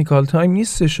این تکنیکال تایم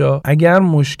نیستش. اگر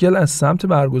مشکل از سمت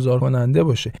برگزار کننده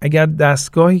باشه، اگر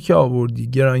دستگاهی که آوردی،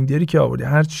 گرایندری که آوردی،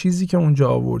 هر چیزی که اونجا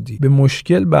آوردی به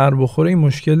مشکل بر بخوره، این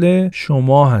مشکل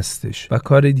شما هستش و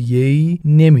کار دیگه‌ای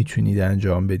نمیتونید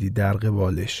انجام بدید در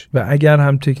قبالش و اگر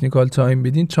هم تکنیکال تایم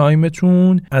بدین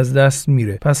تایمتون از دست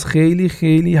میره. پس خیلی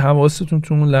خیلی حواستون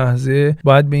تو اون لحظه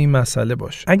باید به این مسئله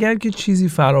باشه. اگر که چیزی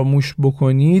فراموش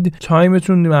بکنید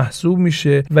تایمتون محسوب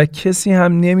میشه و کسی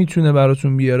هم نمیتونه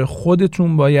براتون بیاره،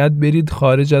 خودتون باید برید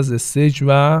خارج از استیج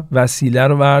و وسیله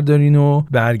رو بردارین و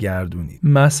برگردونید.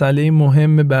 مسئله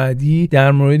مهم بعدی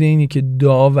در مورد اینه که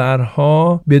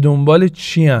داورها به دنبال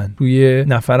چی هن توی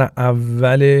نفر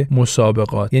اول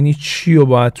مسابقات، یعنی چی رو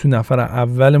باید تو نفر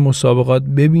اول مسابقات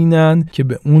ببینن که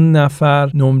به اون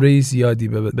نفر نمره زیادی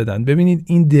بدن. ببینید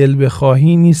این دل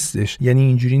بخواهی نیستش، یعنی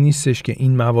اینجوری نیستش که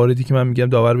این مواردی که من میگم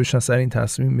داور بشن سر این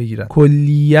تصمیم بگیرن.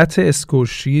 کلیت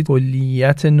اسکورشیت،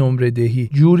 کلیت نمره دهی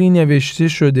جوری نوشته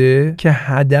شده که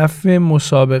هدف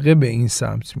مسابقه به این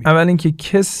سمت میره. اول اینکه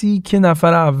کسی که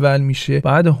نفر اول میشه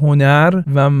باید هنر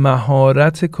و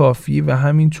مهارت کافی و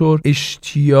همینطور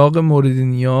اشتیاق مورد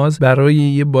نیاز برای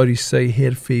یه باریستای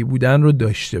حرفه‌ای بودن رو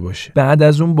داشته باشه. بعد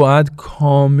از اون باید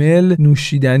کامل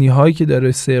نوشیدنی هایی که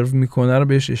داره سرو میکنه رو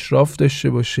بهش اشراف داشته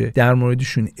باشه، در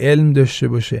موردشون علم داشته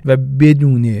باشه و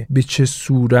بدونه به چه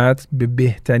صورت به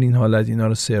بهترین حالت اینا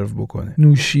رو سرو بکنه.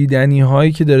 نوشیدنی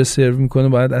هایی که داره سرو میکنه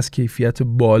باید از کیفیت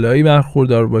بالایی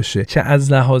برخوردار باشه، چه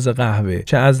از لحاظ قهوه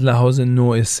چه از لحاظ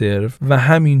نوع سرو و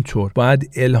همینطور باید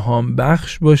الهام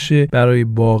بخش باشه برای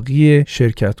باقی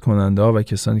شرکت کننده ها و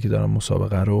کسانی که دارن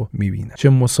مسابقه رو میبینن. چه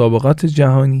مسابقات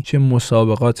جهانی چه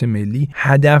مسابقات ملی،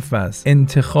 هدف از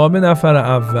انتخاب نفر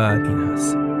اول این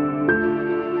هست.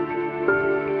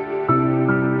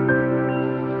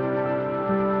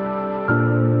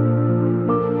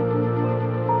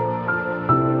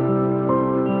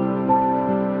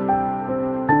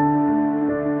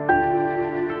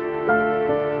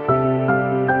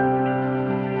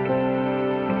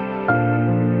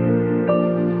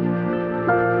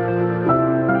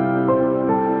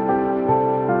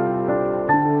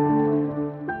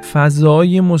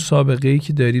 فضای مسابقه‌ای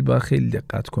که دارید باید خیلی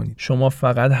دقت کنید. شما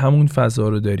فقط همون فضا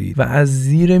رو دارید و از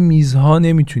زیر میزها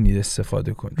نمیتونید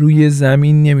استفاده کنید. روی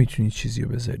زمین نمیتونید چیزی رو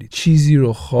بذارید. چیزی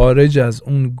رو خارج از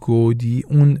اون گودی،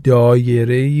 اون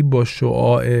دایره‌ای با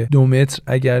شعاع 2 متر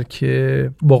اگر که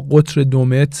با قطر 2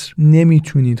 متر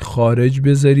نمیتونید خارج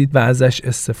بذارید و ازش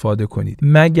استفاده کنید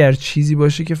مگر چیزی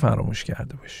باشه که فراموش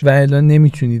کرده باشید. و الا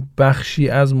نمیتونید بخشی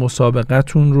از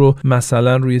مسابقتون رو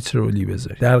مثلا روی ترولی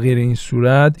بذارید. در غیر این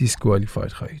صورت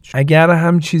دیسکوالیفاید خواهید شد. اگر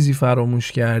هم چیزی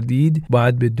فراموش کردید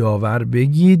باید به داور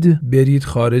بگید، برید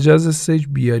خارج از استیج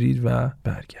بیارید و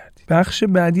برگردید. بخش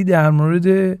بعدی در مورد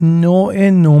نوع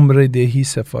نمره دهی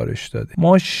سفارش داده.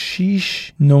 ما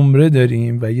 6 نمره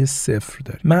داریم و یه 0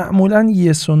 داریم. معمولا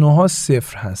یس و نوها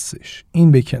 0 هستش.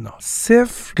 این به کنار. 0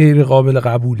 غیر قابل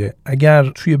قبوله.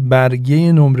 اگر توی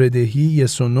برگه نمره دهی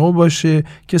یس و نو باشه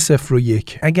که 0 و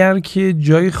 1. اگر که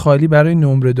جای خالی برای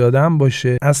نمره دادن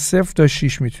باشه از 0 تا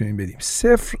 6 میتونیم بدیم.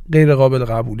 0 غیر قابل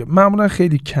قبوله. معمولا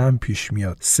خیلی کم پیش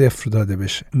میاد 0 داده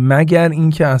بشه مگر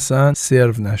اینکه اصلا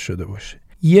سرو نشده باشه.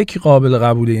 1 قابل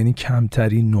قبوله، یعنی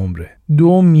کمترین نمره.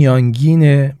 2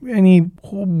 میانگینه، یعنی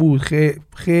خوب بود،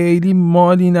 خیلی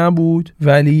مالی نبود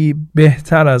ولی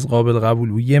بهتر از قابل قبول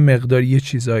بود، یه مقدار یه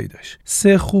چیزایی داشت.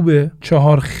 3 خوبه،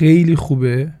 4 خیلی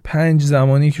خوبه، 5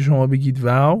 زمانی که شما بگید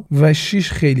واو و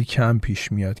 6 خیلی کم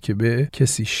پیش میاد که به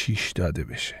کسی 6 داده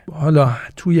بشه. حالا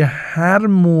توی هر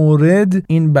مورد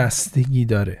این بستگی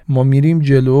داره. ما میریم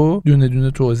جلو دونه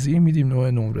دونه توضیح میدیم،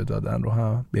 نوع نمره دادن رو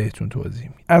هم بهتون توضیح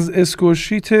میدیم. از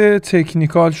اسکورشیت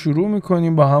تکنیکال شروع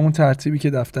میکنیم با همون ترتیب مراتبی که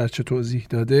دفترچه توضیح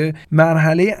داده،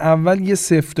 مرحله اول یه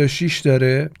 0 تا 6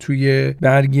 داره توی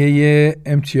برگه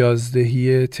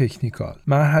امتیازدهی تکنیکال.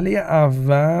 مرحله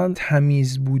اول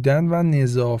تمیز بودن و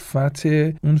نظافت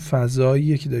اون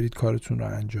فضاییه که دارید کارتون رو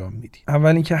انجام میدید.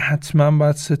 اول اینکه حتما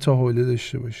باید 3 تا حوله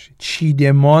داشته باشید.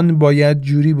 چیدمان باید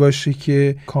جوری باشه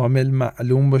که کامل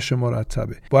معلوم باشه،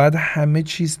 مرتبه. باید همه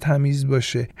چیز تمیز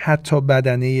باشه، حتی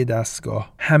بدنه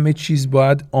دستگاه. همه چیز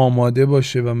باید آماده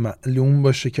باشه و معلوم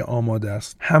باشه که آماده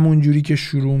است. همون جوری که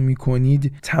شروع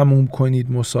میکنید تموم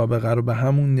کنید مسابقه رو به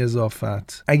همون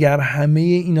نظافت. اگر همه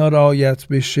اینا رعایت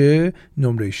بشه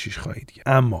نمره 6 خواهید گرفت.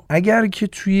 اما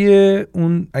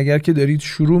اگر که دارید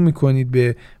شروع میکنید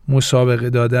به مسابقه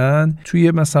دادن،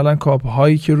 توی مثلا کاپ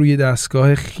هایی که روی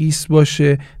دستگاه خیس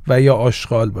باشه و یا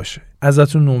آشغال باشه،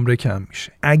 ازتون نمره کم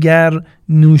میشه. اگر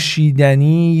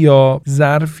نوشیدنی یا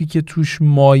ظرفی که توش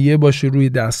مایع باشه روی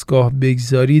دستگاه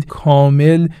بگذارید،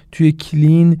 کامل توی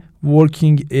کلین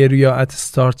working area at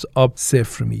start up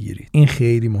 0 میگیرید. این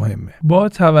خیلی مهمه. با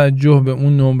توجه به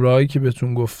اون نمره‌هایی که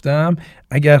بهتون گفتم،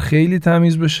 اگر خیلی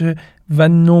تمیز باشه و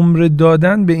نمره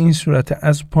دادن به این صورت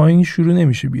از پایین شروع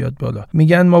نمیشه بیاد بالا.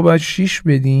 میگن ما باید 6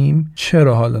 بدیم.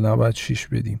 چرا حالا نباید 6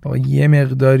 بدیم؟ یه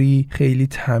مقداری خیلی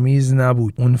تمیز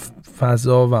نبود اون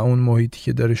فضا و اون محیطی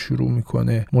که داره شروع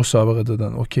میکنه مسابقه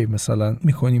دادن. اوکی، مثلا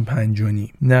میکنیم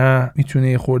 5.5. نه، میتونه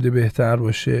یه خورده بهتر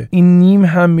باشه. این نیم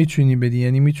هم میتونی بدی،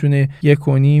 یعنی میتونه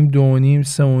 1.5، 2.5،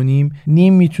 3.5.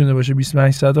 نیم میتونه باشه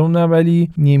 25 صدام، نه ولی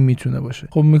نیم میتونه باشه.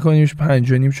 خب میکنیمش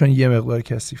 5.5 چون یه مقدار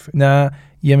کثیفه. نه،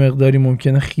 یه مقداری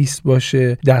ممکنه خیس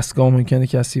باشه، دستگاه ممکنه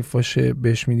کثیف باشه،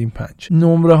 بهش میدیم 5.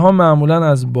 نمره ها معمولا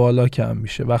از بالا کم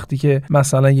میشه. وقتی که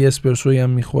مثلا یه اسپرسویی هم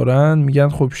میخورن میگن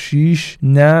خب 6.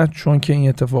 نه، چون که این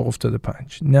اتفاق افتاده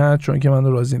 5. نه، چون که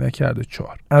منو راضی نکرده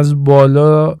 4. از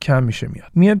بالا کم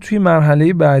میاد توی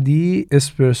مرحله بعدی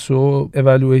اسپرسو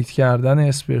اِوالویت کردن،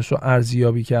 اسپرسو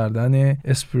ارزیابی کردن.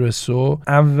 اسپرسو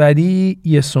اولی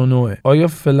yes or no. آیا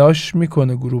فلاش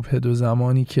میکنه گروپ هد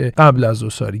زمانی که قبل از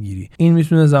عصاره گیری؟ این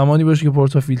میتونه زمانی باشه که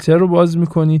پورتافیلتر رو باز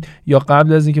میکنید یا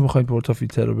قبل از اینکه میخواید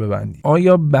پورتافیلتر رو ببندید.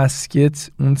 آیا بسکت،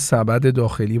 اون سبد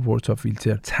داخلی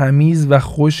پورتافیلتر، تمیز و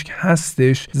خشک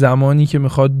هستش زمانی که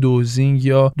میخواد دوزینگ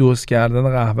یا دوز کردن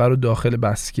قهوه رو داخل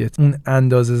بسکت، اون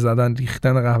اندازه زدن،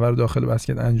 ریختن قهوه رو داخل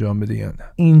بسکت انجام بده یا نه؟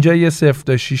 اینجا یه 0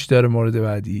 تا 6 داره. مورد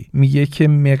بعدی میگه که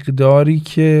مقداری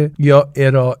که یا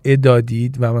ارائه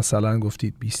دادید و مثلا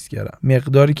گفتید 20 گرم،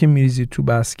 مقداری که میریزید تو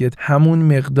بسکت همون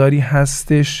مقداری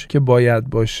هستش که باید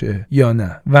باشه یا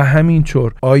نه؟ و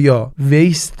همینطور آیا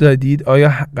ویست دادید؟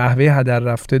 آیا قهوه هدر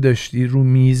رفته داشتید رو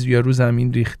میز یا رو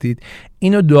زمین ریختید؟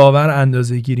 اینو داور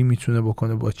اندازه گیری میتونه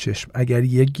بکنه با چشم. اگر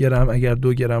 1 گرم، اگر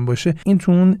 2 گرم باشه، این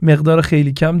تو اون مقدار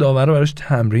خیلی کم داور رو براش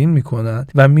تمرین میکنن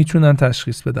و میتونن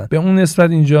تشخیص بدن. به اون نسبت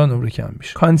اینجا نمره کم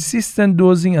میشه. کانسیستنت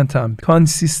دوزینگ اند تمپ.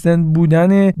 کانسیستنت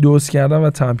بودن دوز کردن و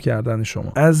تمپ کردن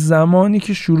شما از زمانی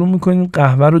که شروع میکنید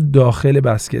قهوه رو داخل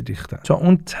بسکت ریختن تا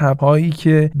اون تپایی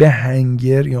که به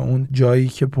هنگر یا اون جایی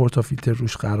که پورتافیلتر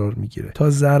روش قرار میگیره، تا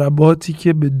ضرباتی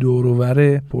که به دور و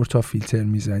بر پورتافیلتر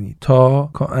میزنید،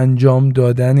 تا انجام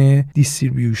دادن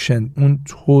دیستریبیوشن، اون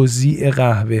توزیع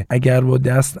قهوه، اگر با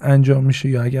دست انجام میشه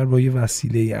یا اگر با یه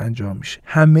وسیله انجام میشه،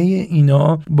 همه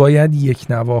اینا باید یک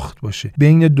نواخت باشه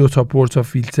بین 2 تا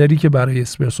پورتافیلتری که برای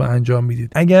اسپرسو انجام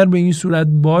میدید. اگر به این صورت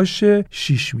باشه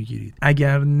 6 میگیرید،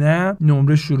 اگر نه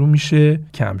نمره شروع میشه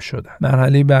کم شدن.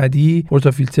 مرحله بعدی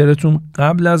پورتافیلترتون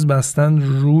قبل از بستن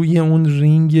روی اون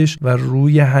رینگش و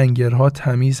روی هنگرها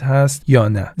تمیز هست یا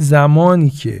نه. زمانی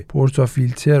که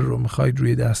پورتافیلتر رو میخواید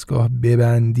روی دستگاه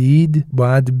ببندید،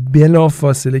 باید بلا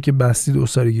فاصله که بستید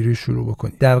عصاره گیری شروع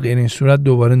بکنید. در غیر این صورت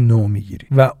دوباره 9 میگیرید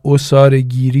و عصاره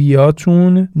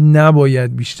گیریاتون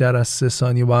نباید بیشتر از 3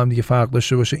 ثانیه با هم دیگه فرق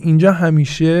داشته باشه. اینجا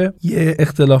همیشه یه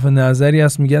اختلاف نظری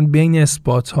هست، میگن بین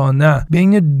اسپات ها نه،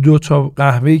 بین 2 تا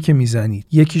قهوه‌ای که میزنید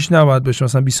یکیش نباید باشه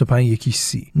مثلا 25 یکیش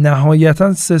 30.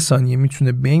 نهایتا 3 ثانیه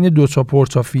میتونه بین 2 تا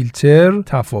پورتافیلتر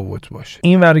تفاوت باشه.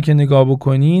 این وری که نگاه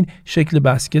بکنید، شکل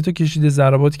بسکت رو کشیده،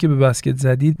 ضرباتی که به بسکت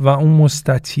زدید و اون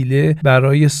مستطیله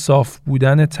برای صاف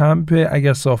بودن تمپ.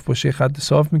 اگر صاف باشه خط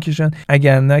صاف میکشن،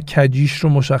 اگر نه کجیش رو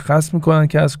مشخص میکنن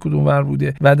که از کدوم ور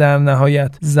بوده. و در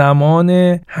نهایت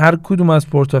زمان هر کدوم از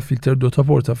پورتافیلتر، 2 تا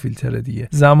پورتافیلتر دیگه،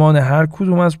 زمان هر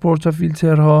کدوم از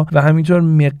پورتافیلترها و همینطور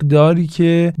مقداری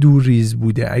که دور ریز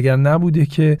بوده. اگر نبوده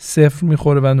که 0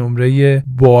 میخوره و نمره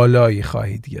بالایی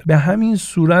خواهید گرفت. به همین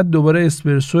صورت دوباره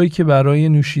اسپرسویی که برای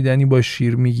نوشیدنی با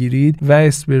شیر میگیرید و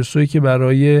اسپرسویی که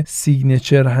برای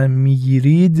سیگنچر هم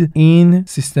میگیرید این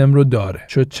سیستم رو داره.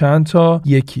 شد چند تا؟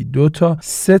 1 2 تا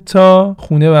 3 تا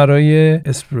خونه برای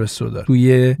اسپرسو داره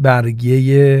توی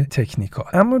برگه تکنیکال.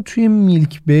 اما توی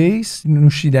میلک بیس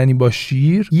نوشیدنی با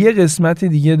شیر یه قسمت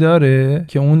دیگه داره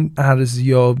که اون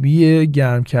ارزیابی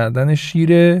گرم کردن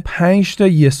شیر 5 تا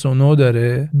yes و no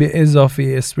داره، به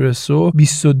اضافه اسپرسو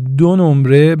 22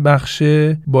 نمره بخش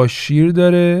با شیر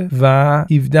داره و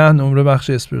 17 نمره بخش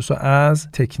اسپرسو از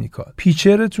تکنیکال.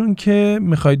 پیچرتون که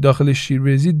میخواید داخل شیر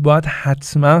بریزید باید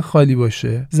حتما خالی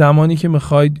باشه. زمانی که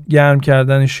میخواید گرم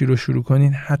کردن شیر رو شروع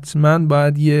کنید حتما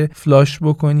باید یه فلاش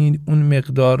بکنید، اون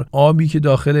مقدار آبی که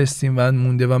داخل استیم ون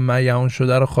مونده و میعون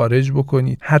شده رو خارج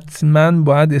بکنید. حتما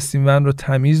باید استیم ون رو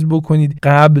تمیز بکنید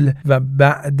قبل و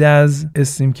بعد از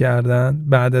استیم کردن،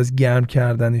 بعد از گرم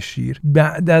کردن شیر.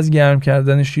 بعد از گرم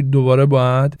کردن شیر دوباره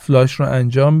باید فلاش رو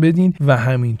انجام بدین و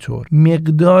همینطور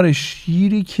مقدار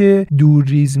شیری که دور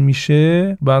ریز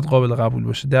میشه باید قابل قبول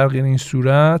باشه، در غیر این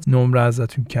صورت نمره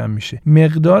ازتون کم میشه.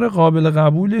 مقدار قابل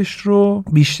قبولش رو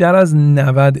بیشتر از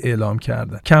 90 اعلام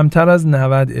کردن، کمتر از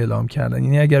 90 اعلام کردن.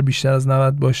 یعنی اگر بیشتر از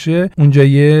 90 باشه اونجا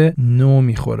یه نو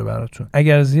میخوره براتون،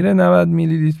 اگر زیر 90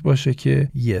 میلی لیتر باشه که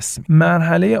یس.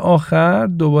 مرحله آخر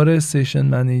دوباره استیشن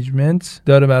منیجمنت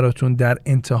داره براتون در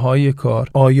انتهای کار.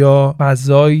 آیا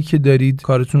فضایی که دارید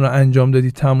کارتون رو انجام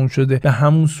دادید تموم شده به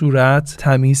همون صورت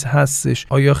تمیز هستش؟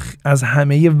 آیا از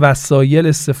همه وسایل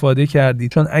استفاده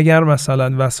کردید؟ چون اگر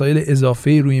مثلا وسایل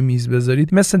اضافه روی میز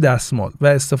بذارید مثل دستمال و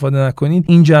استفاده نکنید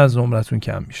اینجا از عمرتون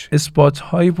کم میشه. اسپات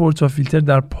های پورتافیلتر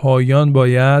در پایان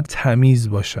باید تمیز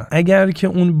باشن. اگر که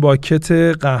اون باکت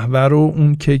قهوه رو،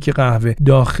 اون کیک قهوه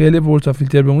داخل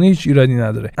پورتافیلتر بمونه هیچ ایرادی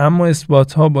نداره، اما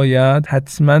اسپات ها باید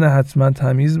حتما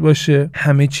تمیز باشه.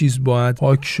 همه چیز باید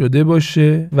پاک شده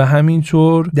باشه و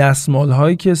همینطور دستمال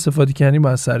هایی که استفاده کردین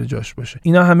باید سر جاش باشه.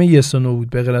 اینا همه یس و نو بود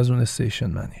به غیر از اون استیشن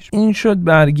منیج. این شد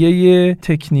برگه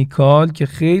تکنیکال که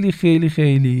خیلی خیلی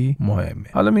خیلی مهمه.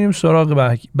 حالا میریم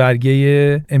سراغ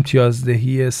برگه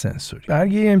امتیازدهی سنسوری.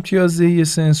 برگه امتیازدهی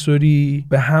سنسوری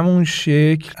به همون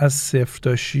شکل از 0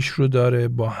 تا 6 رو داره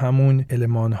با همون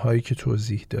المان هایی که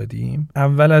توضیح دادیم.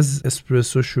 اول از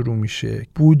اسپرسو شروع میشه.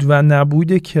 بود و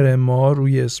نبود کرما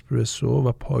روی اسپرسو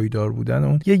و پایدار بودن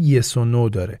اون یه یس و نو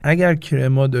داره. اگر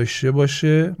کرما داشته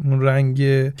باشه اون رنگ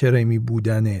کرمی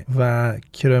بودنه و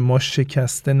کرما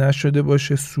شکسته نشده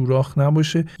باشه، سوراخ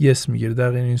نباشه، یس میگیره، در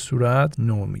این صورت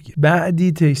نو میگیره.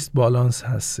 بعدی تیست بالانس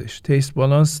هستش. تیست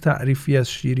بالانس تعریفی از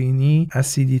شیرینی،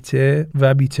 اسیدیته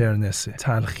و بیترنسه،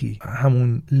 تلخی،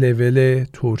 همون لول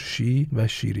ترشی و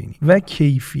شیرینی و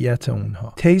کیفیت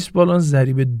اونها. تیست بالانس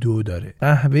ضریب 2 داره.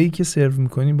 قهوه‌ای که سرو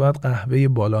میکنین باید قهوه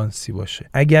بالانسی باشه.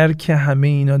 اگر که همه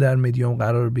اینا در مدیوم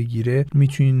قرار بگیره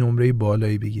میتونید نمره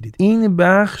بالایی بگیرید. این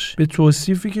بخش به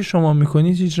توصیفی که شما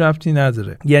میکنید هیچ ربطی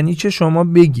نداره. یعنی چه شما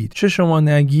بگید چه شما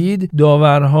نگید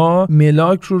داورها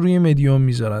ملاک رو روی مدیوم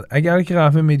میذارن. اگر که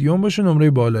قهوه مدیوم باشه نمره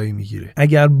بالایی میگیره،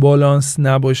 اگر بالانس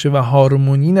نباشه و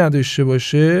هارمونی نداشته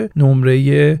باشه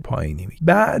نمره پایینی میگیره.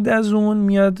 بعد از اون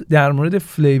میاد در مورد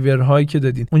فلیورهایی که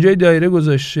دادین. اونجا دایره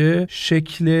گذاشته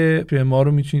شکل کرما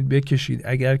رو میتونید بکشید.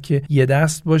 اگر که یه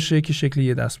دست باشه که شکل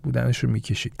یه دست بودنش رو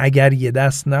میکشید، اگر یه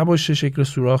دست نباشه شکل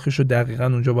سوراخش رو دقیقاً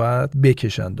اونجا باید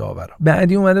بکشن داورا.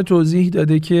 بعدی اومده توضیح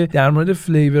داده که در مورد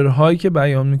فلیورهایی که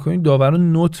بیان میکنید داورا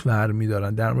نوت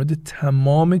برمی‌دارن در مورد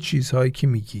تمام چیزهایی که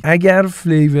میگید. اگر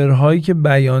فلیورهایی که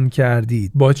بیان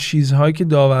کردید با چیزهایی که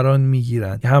داوران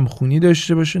میگیرن هم خونی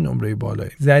داشته باشه نمره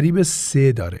بالایی. ضریب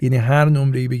 3 داره، یعنی هر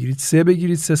نمره‌ای بگیرید 3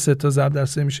 بگیرید، 3 تا ضرب در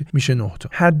 3 میشه 9 تا.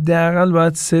 حداقل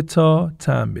باید 3 تا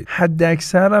تم بدید. حد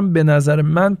اکثر هم به نظر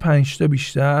من 5 تا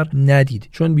بیشتر ندید،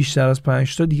 چون بیشتر از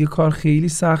 5 تا دیگه کار خیلی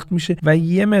سخت میشه و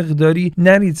یه مقداری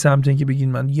نرید سمت اینکه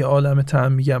بگین من یه عالمه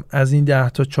تم میگم از این 10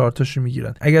 تا 4 تاشو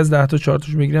میگیرن. اگه از 10 تا 4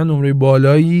 تاشو بگیرن نمره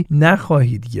بالایی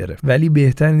نخواهید گرفت، ولی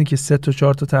بهتر اینه که 3 تا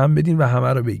 4 تا تم بدین و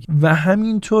همه رو بگین. و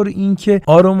همینطور اینکه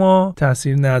آروما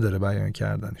تاثیر نداره بیان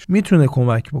کردنش، میتونه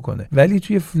کمک بکنه ولی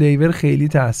توی فلیور خیلی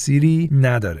تأثیری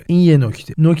نداره. این یه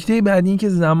نکته بعدی این که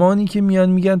زمانی که میان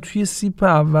میگن توی سیپ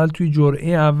اول، توی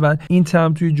جرعه اول این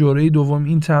تم، توی جرعه دوم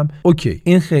این تم، اوکی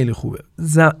این خیلی خوبه.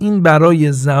 این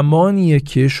برای زمانیه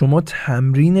که شما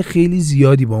تمرین خیلی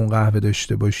زیادی با اون قهوه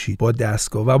داشته باشید، با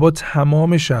دستگاه و با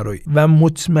تمام شرایط، و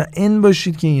مطمئن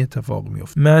باشید که این اتفاق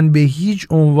میفته. من به هیچ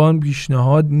عنوان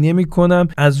پیشنهاد نمیکنم،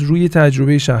 از روی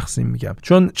تجربه شخصی میگم.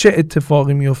 چون چه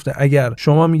اتفاقی میفته اگر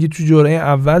شما میگی تو جرعه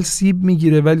اول سیب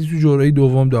میگیره ولی تو جرعه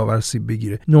دوم داور سیب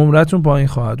بگیره، نمرتون پایین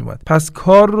خواهد اومد. پس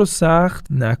کار رو سخت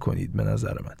نکنید به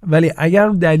نظر من، ولی اگر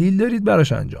دلیل دارید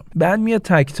براش انجام. بعد میاد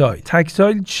تکتایل.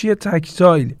 تکتایل چیه؟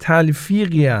 تکتایل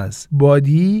تلفیقی از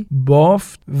بادی،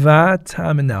 بافت و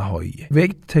طعم نهاییه.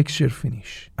 ویت تکسچر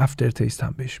فینیش، افتر تیست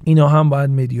هم بهش. اینا هم باید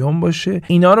مدیوم باشه.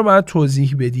 اینا رو باید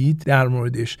توضیح بدید در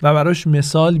موردش و براش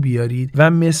مثال بیارید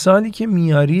و مثالی که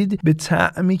میارید به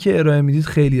طعمی که ارائه میدید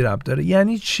خیلی ربط داره.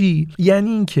 یعنی چی؟ یعنی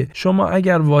اینکه شما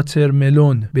اگر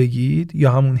واترملون بگید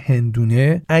یا همون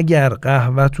هندونه، اگر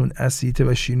قهوه‌تون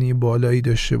اسیده و شیرینی بالایی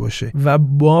داشته باشه و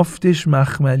بافتش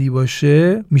مخملی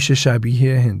باشه میشه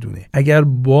شبیه هندونه. اگر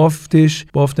بافتش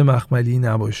بافت مخملی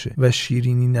نباشه و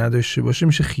شیرینی نداشته باشه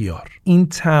میشه خیار. این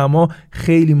طعما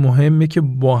خیلی مهمه که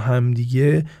با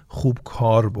همدیگه خوب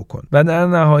کار بکن و در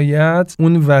نهایت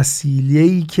اون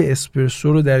وسیله‌ای که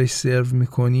اسپرسو رو درش سرو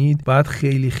میکنید باید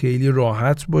خیلی خیلی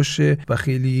راحت باشه و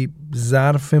خیلی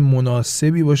ظرف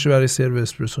مناسبی باشه برای سرو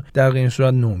اسپرسو. در غیر این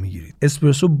صورت نو میگیرید.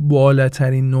 اسپرسو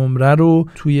بالاترین نمره رو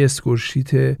توی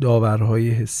اسکورشیت داورهای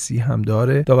حسی هم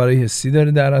داره. داورهای حسی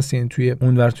داره در اصل، یعنی توی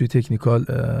اونور توی تکنیکال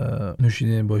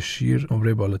نوشیدنی با شیر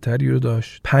نمره بالاتری رو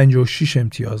داشت. 56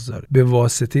 امتیاز داره به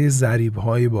واسطه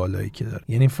ضریب‌های بالایی که داره.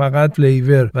 یعنی فقط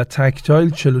فلیور و تکتایل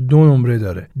 42 نمره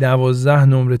داره. 12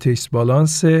 نمره تیست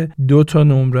بالانس، 2 تا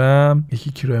نمره هم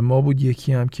یکی کریما بود،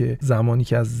 یکی هم که زمانی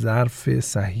که از ظرف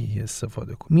صحیح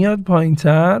استفاده کن. میاد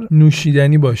پایینتر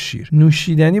نوشیدنی با شیر.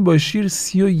 نوشیدنی با شیر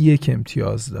 31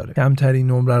 امتیاز داره. کمترین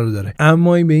نمره رو داره.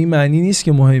 اما این به این معنی نیست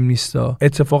که مهم نیستا.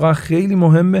 اتفاقا خیلی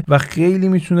مهمه و خیلی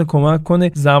میتونه کمک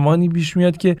کنه. زمانی پیش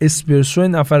میاد که اسپرسو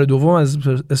نفر دوم از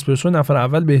اسپرسو نفر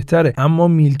اول بهتره، اما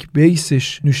میلک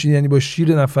بیسش نوشیدنی با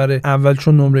شیر نفر اول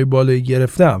چون نمره بالایی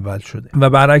گرفته اول شده و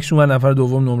برعکس اون نفر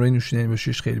دوم نمره نوشیدنی با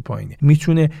شیرش خیلی پایینه.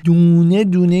 میتونه دونه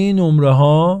دونه نمره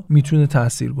ها میتونه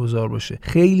تاثیرگذار باشه.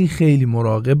 خیلی خیلی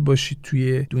مراقب باشید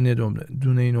توی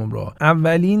دونه نمره ها.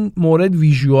 اولین مورد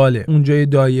ویژواله. اونجا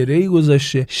دایره‌ای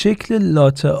گذاشته، شکل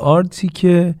لاته آرتی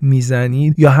که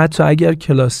میزنید یا حتی اگر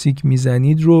کلاسیک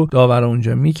میزنید رو داور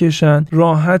اونجا میکشن.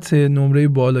 راحت نمره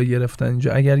بالا گرفتن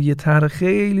اینجا. اگر یه طرح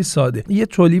خیلی ساده، یه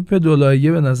تولیپ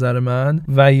دولاییه به نظر من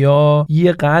و یا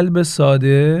یه قلب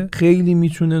ساده خیلی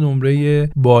میتونه نمره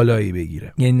بالایی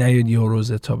بگیره. یعنی نیاد یه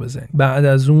روزتا بزنید. بعد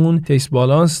از اون تیست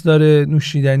بالانس داره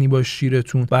نوشیدنی با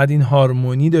شیرتون. بعد این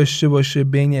هارمونی داشته باشه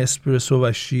بین اسپرسو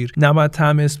و شیر. نباید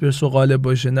طعم اسپرسو غالب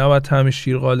باشه، نباید طعم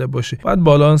شیر غالب باشه. باید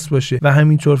بالانس باشه و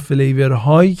همینطور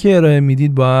فلیورهایی که ارائه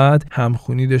میدید باید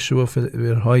همخونی داشته با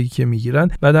فلیورهایی که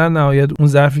میگیرن و در نهایت اون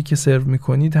ظرفی که سرو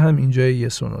میکنید هم اینجا یه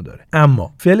سونو داره.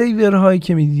 اما فلیورهایی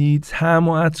که میدید، طعم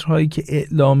و عطرهایی که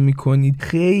اعلام میکنید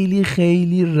خیلی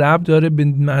خیلی ربط داره به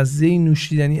مزه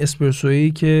نوشیدنی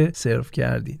اسپرسویی که سرو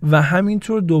کردید. و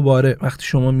همینطور دوباره وقتی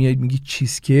شما میایید میگید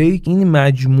چیزکیک، این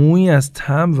مجموعی از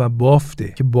طعم و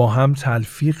بافته که با هم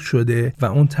تلفیق شده و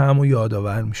اون طعمو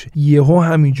یادآور میشه. یهو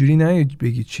همینجوری نیایید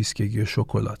بگید چیزکیک یا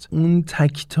شکلات. اون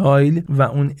تکتایل و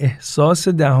اون احساس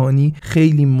دهانی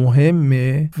خیلی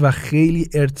مهمه و خیلی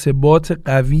ارتباط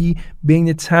قوی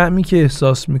بین طعمی که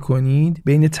احساس میکنید،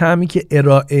 بین طعمی که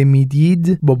ارائه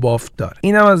میدید با بافت داره.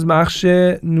 اینم از بخش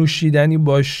نوشیدنی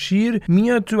با شیر.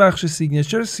 میاد تو بخش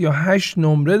سیگنچر 38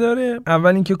 نمره داره.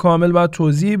 اول اینکه کامل باید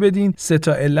توضیح بدین 3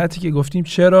 تا علتی که گفتیم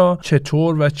چرا،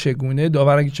 چطور و چگونه.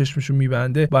 داور اگه چشمشو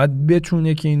میبنده باید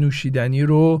بتونه که این نوشیدنی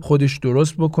رو خودش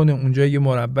درست بکنه. اونجا یه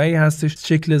مربعی هستش،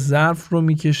 شکل ظرف رو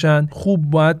میکشن. خوب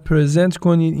باید پرزنت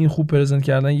کنید. این خوب پرزنت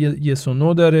کردن یه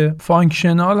سونو داره.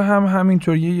 فانکشنال هم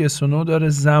همینطور یه سونو داره.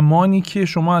 زمانی که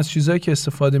شما از چیزایی که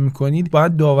استفاده میکنید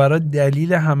باید داورا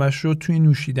دلیل همش رو توی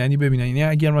نوشیدنی ببینن. یعنی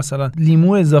اگر مثلا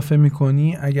لیمو اضافه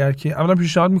میکنی، اگر که اولا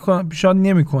پیشنهاد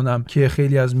نمیکنم که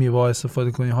خیلی از میوه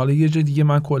استفاده کنی. حالا یه جای دیگه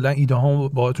من کلا ایده هامو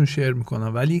باهاتون شیر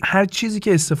میکنم، ولی هر چیزی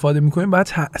که استفاده میکنید باید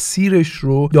تاثیرش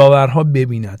رو داورها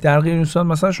ببینن. در غیر این صورت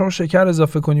مثلا شما شکر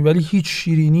اضافه کنی ولی هیچ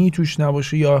شیرینی توش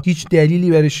نباشه یا هیچ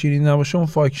دلیلی برای شیرینی نباشه، اون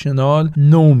فانکشنال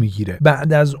نو میگیره.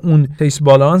 بعد از اون تیست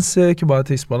بالانس که باید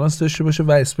تیست بالانس داشته باشه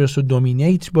و اسپرسو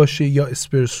دومینیت باشه یا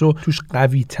اسپرسو توش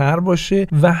قوی تر باشه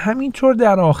و همینطور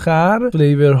در آخر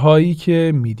فلیورهایی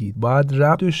که میدید باید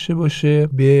ربط داشته باشه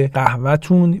به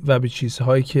قهوه‌تون و به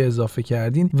چیزهایی که اضافه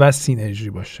کردین و سینرژی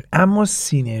باشه. اما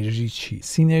سینرژی چی؟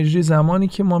 سینرژی زمانی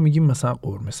که ما میگیم مثلا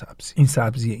قرمه سبزی، این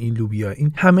سبزی، این لوبیا،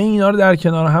 این همه اینا رو در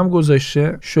کنار هم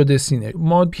گذاشته شده سینرژی.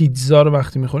 ما پیتزا رو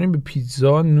وقتی میخوریم به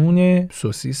پیتزا نون،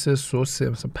 سوسیس، سس،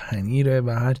 مثلا پنیر و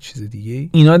هر چیز دیگه،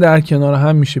 اینا در کنار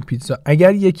هم میشه پیتزا.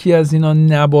 اگر یکی از اینا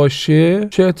نباشه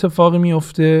چه اتفاقی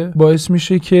میفته؟ باعث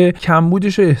میشه که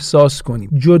کمبودش رو احساس کنیم.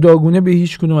 جداگونه به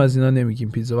هیچ کدوم از اینا نمیگیم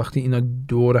پیتزا. وقتی اینا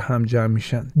دور هم جمع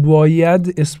میشن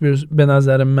باید به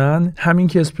نظر من همین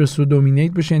که اسپرسو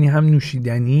دومینیت بشه، یعنی هم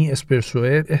نوشیدنی اسپرسو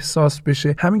احساس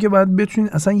بشه، همین که باید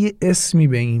بتونید اصلا یه اسمی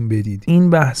به این بدید. این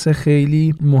بحث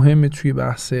خیلی مهمه توی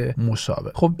بحث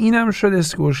مسابقه. خب اینم شد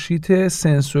اسکورشیت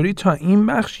سنسوری. تا این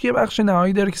بخش یه بخش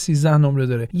نهایی داره که 13 نمره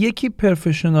داره. یکی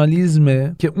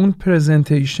پرفشنالیزمه که اون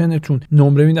پرزنتیشنتون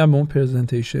نمره میدن به اون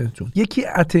پرزنتیشنتون. یکی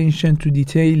اتنشن تو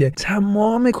دیتیل،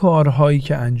 تمام کارهایی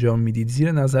که انجام میدید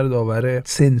زیر نظر داور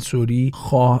سنسوری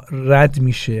رد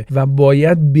میشه و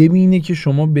باید ببینه که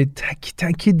شما به تک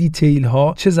تک دیتیل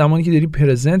ها چه زمانی که داری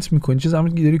پرزنت میکنی، چه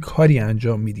زمانی که داری کاری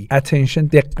انجام میدی اتنشن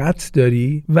دقت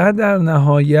داری و در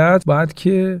نهایت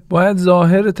باید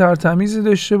ظاهر ترتمیزی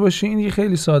داشته باشی. این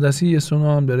خیلی ساده است. یه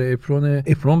سونا هم داره،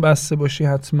 اپرون بسته باشی،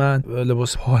 حتما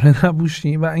لباس پاره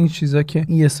نپوشی و این چیزا که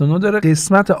این یه سونا داره.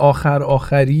 قسمت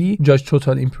آخری جاج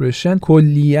توتال ایمپرشن،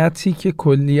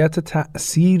 کلیت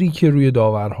تأثیری که روی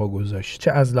داورها گذاشت،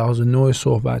 چه از لحاظ نوع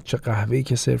صحبت، چه قهوه‌ای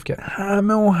که سرو کرد،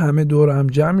 همه دور هم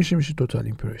جمع میشه توتال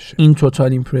ایمپرشن. این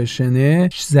توتال ایمپرشن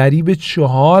ضریب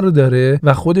 4 داره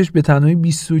و خودش به تنهایی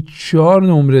 24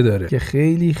 نمره داره که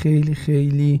خیلی خیلی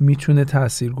خیلی میتونه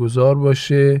تاثیرگذار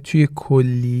باشه توی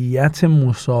کلیت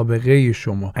مسابقه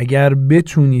شما. اگر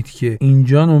بتونید که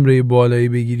اینجا نمره بالایی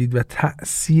بگیرید و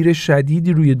تأثیر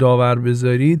شدیدی روی داور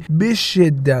بذارید، به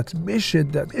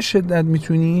شدت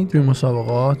میتونید توی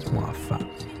مسابقات موفق.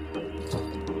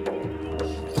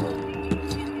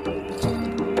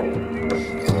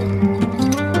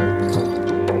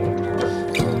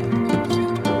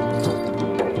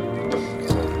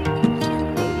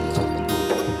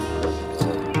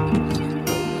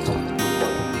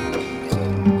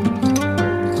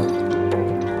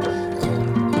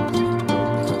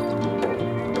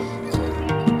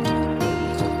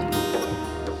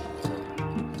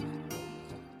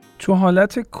 تو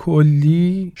حالت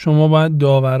کلی شما باید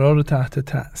داورا رو تحت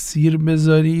تأثیر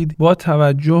بذارید با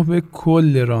توجه به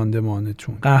کل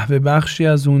راندمانتون. قهوه بخشی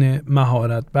از اونه،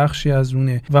 مهارت بخشی از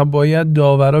اونه و باید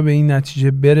داورا به این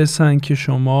نتیجه برسن که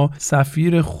شما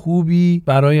سفیر خوبی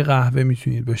برای قهوه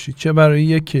میتونید باشید، چه برای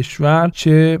یک کشور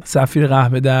چه سفیر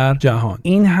قهوه در جهان.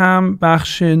 این هم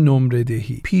بخش نمره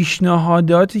دهی.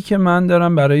 پیشنهاداتی که من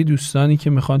دارم برای دوستانی که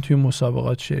میخوان توی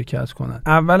مسابقات شرکت کنن،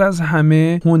 اول از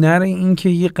همه هنر این که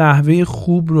یه قهوه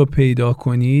خوب رو پیدا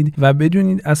کنید و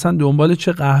بدونید اصلا دنبال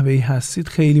چه قهوه‌ای هستید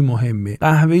خیلی مهمه.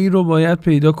 قهوه‌ای رو باید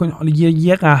پیدا کنید، حالا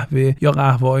یه قهوه یا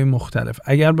قهوه‌های مختلف.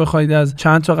 اگر بخواید از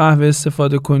چند تا قهوه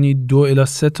استفاده کنید، 2 الی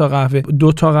 3 تا قهوه،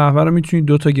 2 تا قهوه رو میتونید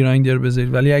 2 تا گرایندر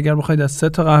بذارید، ولی اگر بخواید از 3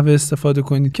 تا قهوه استفاده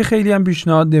کنید که خیلی هم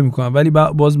پیشنهاد نمی‌کنم ولی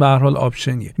باز به هر حال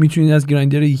آپشنیه، میتونید از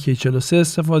گرایندر EK43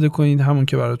 استفاده کنید، همون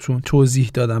که براتون توضیح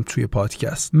دادم توی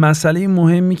پادکست. مسئله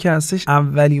مهمی که هستش،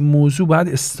 اولی موضوع باید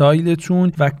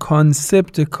استایلتون و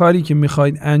کانسپت کاری که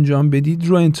میخواید انجام بدید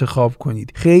رو انتخاب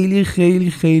کنید. خیلی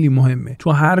خیلی خیلی مهمه.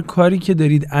 تو هر کاری که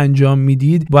دارید انجام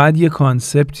میدید باید یه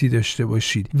کانسپتی داشته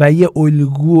باشید و یه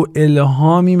الگو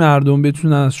الهامی مردم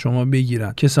بتونن از شما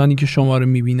بگیرن. کسانی که شما رو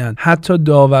میبینن، حتی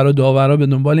داورا به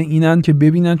دنبال اینن که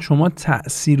ببینن شما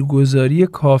تاثیرگذاری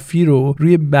کافی رو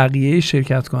روی بقیه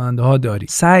شرکت کننده ها دارید.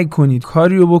 سعی کنید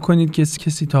کاری رو بکنید که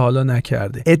کسی تا حالا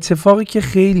نکرده. اتفاقی که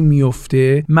خیلی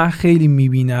میفته، من خیلی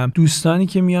میبینم دوستانی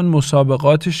که میان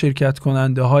مسابقات شرکت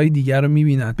کننده های دیگر رو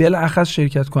میبینن، بالاخص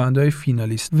شرکت کننده های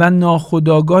فینالیست، و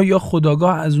ناخودآگاه یا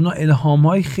خودآگاه از اونا الهام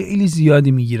های خیلی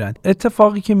زیادی میگیرن.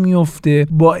 اتفاقی که میفته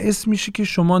باعث میشه که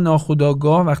شما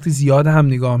ناخودآگاه وقتی زیاد هم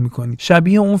نگاه میکنید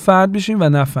شبیه اون فرد بشین و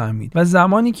نفهمید، و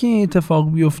زمانی که این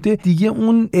اتفاق بیفته دیگه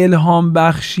اون الهام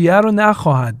بخشیه رو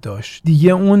نخواهد داشت،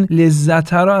 دیگه اون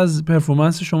لذت رو از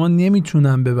پرفورمنس شما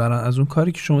نمیتونن ببرن، از اون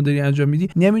کاری که شما داری انجام میدی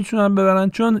نمیتونن ببرن،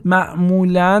 چون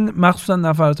معمولا مخصوصا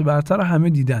نفرات برتر رو همه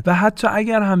دیدن و حتی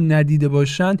اگر هم ندیده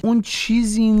باشن اون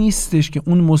چیزی نیستش که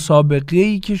اون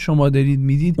مسابقه‌ای که شما دارید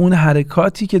میدید، اون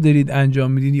حرکاتی که دارید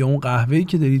انجام میدید یا اون قهوه‌ای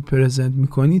که دارید پرزنت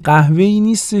میکنید، قهوه‌ای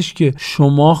نیستش که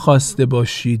شما خواسته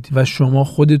باشید و شما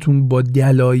خودتون با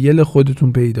دلایل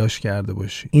خودتون پیداش کرده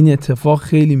باشید. این اتفاق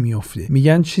خیلی میفته.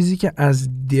 میگن چیزی که از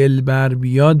دل بر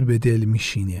بیاد به دل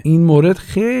میشینه. این مورد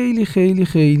خیلی خیلی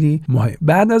خیلی مهم.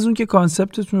 بعد از اون که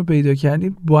کانسپتتون رو پیدا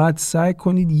کردید، باید سعی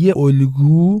کنید یه الگو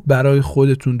الگو برای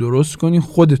خودتون درست کنید،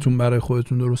 خودتون برای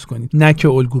خودتون درست کنید، نه که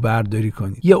الگو برداری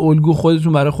کنید. یه الگو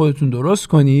خودتون برای خودتون درست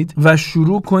کنید و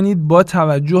شروع کنید با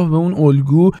توجه به اون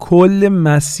الگو کل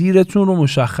مسیرتون رو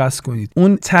مشخص کنید.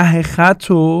 اون ته خط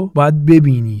رو باید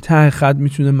ببینید. ته خط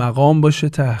میتونه مقام باشه،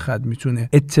 ته خط میتونه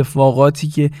اتفاقاتی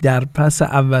که در پس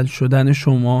اول شدن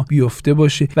شما بیفته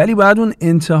باشه، ولی باید اون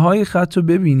انتهای خط رو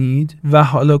ببینید و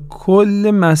حالا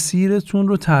کل مسیرتون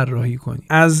رو طراحی کنید.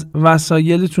 از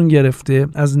وسایلتون گرفته،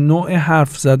 از نوع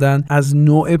حرف زدن، از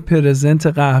نوع پرزنت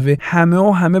قهوه،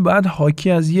 همه باید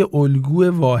حاکی از یه الگو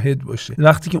واحد باشه.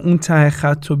 وقتی که اون ته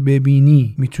خط رو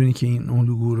ببینی میتونی که این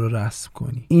الگو رو رسم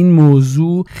کنی. این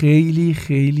موضوع خیلی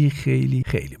خیلی خیلی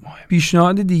خیلی مهم.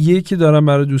 پیشنهاد دیگه که دارم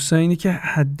برای دوستان اینه که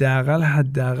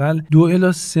حداقل 2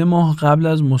 الی 3 ماه قبل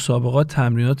از مسابقات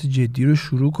تمرینات جدی رو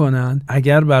شروع کنن.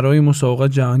 اگر برای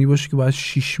مسابقات جهانی باشه که باید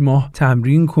 6 ماه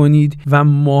تمرین کنید و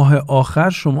ماه آخر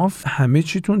شما همه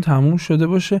چیتون تموم شده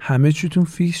باشه، همه چیتون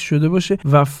فیکس شده باشه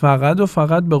و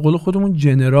فقط به قول خودمون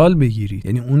جنرال بگیرید.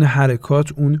 یعنی اون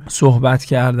حرکات، اون صحبت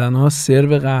کردن ها،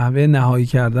 سرو قهوه، نهایی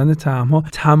کردن طعم ها،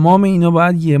 تمام اینا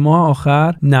باید یه ماه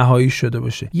آخر نهایی شده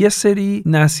باشه. یه سری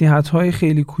نصیحت های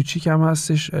خیلی کوچیک هم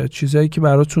هستش، چیزایی که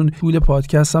براتون طول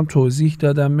پادکستم توضیح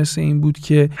دادم، مثل این بود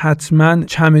که حتما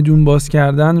چمدون باز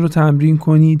کردن رو تمرین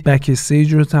کنید، بک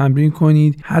استیج رو تمرین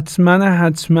کنید،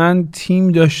 حتما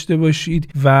تیم داشته باشید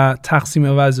و تقسیم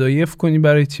وظایف کنید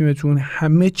برای تیمتون.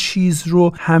 همه چیز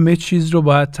رو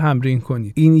باید تمرین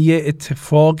کنید. این یه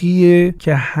اتفاقیه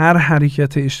که هر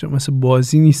حرکت اشتباه، مثل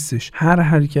بازی نیستش، هر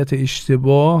حرکت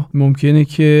اشتباه ممکنه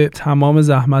که تمام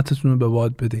زحمتتون رو به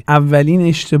باد بده. اولین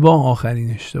اشتباه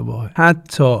آخرین اشتباهه.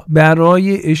 حتی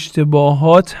برای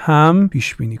اشتباهات هم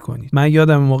پیش بینی کنید. من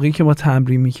یادم موقعی که ما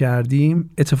تمرین می‌کردیم،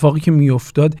 اتفاقی که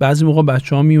میافتاد، بعضی موقع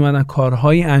بچه‌ها میومدن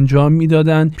کارهایی انجام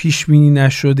میدادن پیش بینی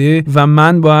نشده و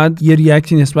من باید یه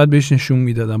ریاکتی نسبت بهش نشون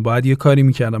میدادم، باید یه کاری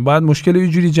می‌کردم، باید مشکل رو یه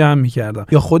جوری جمع می‌کردم،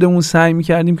 یا خودمون سعی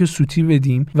می‌کردیم که سوتی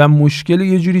بدیم و مشکل رو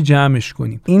یه جوری جمعش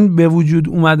کنیم. این به وجود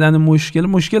اومدن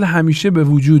مشکل همیشه به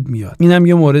وجود میاد. اینم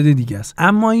یه مورد دیگه است.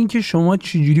 اما اینکه شما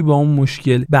چجوری با اون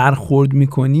مشکل برخورد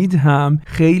می‌کنید هم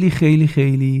خیلی خیلی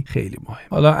خیلی خیلی مهم.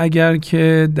 حالا اگر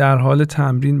که در حال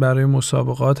تمرین برای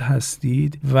مسابقات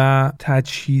هستید و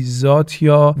تجهیزات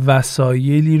یا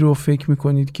وسایلی رو فکر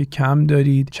می‌کنید که کم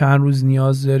دارید، چند روز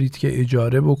نیاز دارید که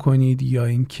اجاره بکنید، یا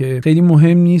اینکه خیلی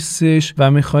مهم نیستش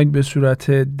و می‌خواید به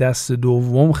صورت دست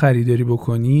دوم خریداری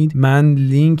بکنید، من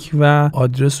لینک و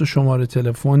آدرس و شماره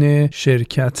تلفن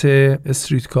شرکت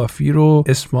استریت کافی رو،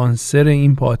 اسپانسر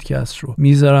این پادکست رو،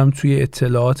 میذارم توی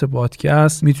اطلاعات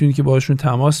پادکست. میتونید که باشون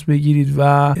تماس بگیرید و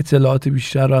اطلاعات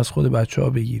بیشتر رو از خود بچه‌ها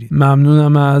بگیرید.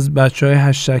 ممنونم از بچه‌های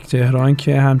هشتگ تهران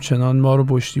که همچنان ما رو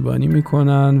پشتیبانی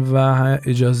میکنن و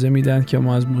اجازه میدن که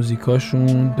ما از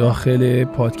موزیکاشون داخل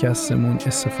پادکستمون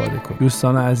استفاده کنیم.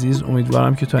 دوستان عزیز،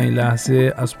 امیدوارم که تا این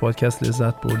لحظه از پادکست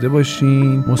لذت برده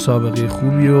باشین. مسابقه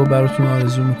خوبی رو براتون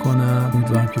آرزو میکنم.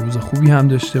 امیدوارم که روز خوبی هم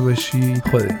داشته باشید.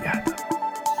 خدا نگهدار.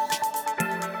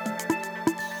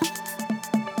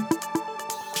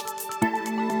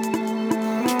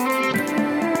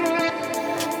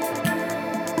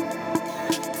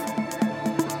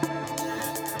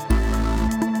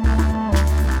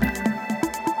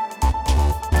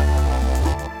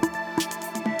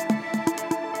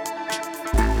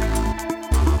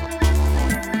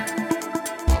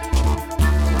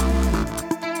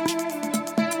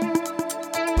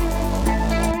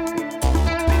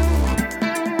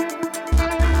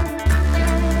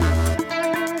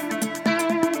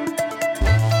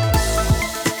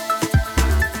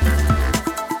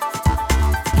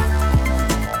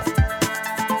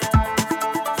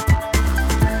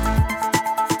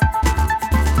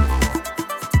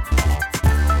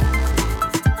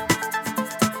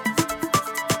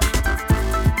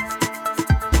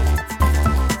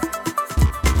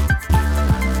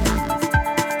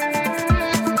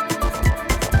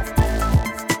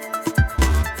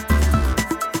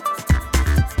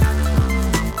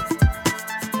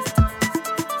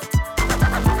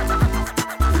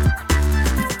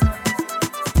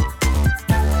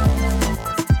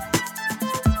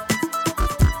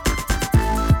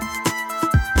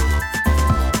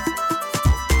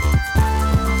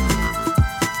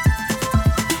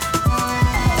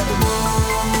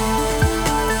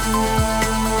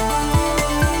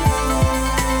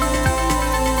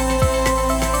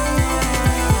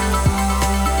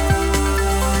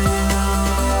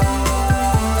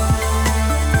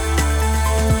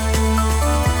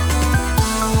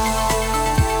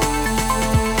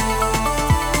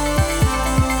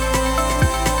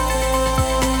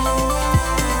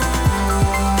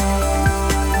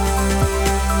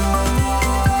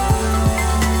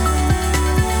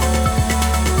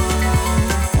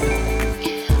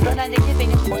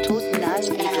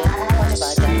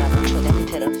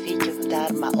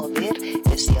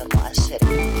 موثره.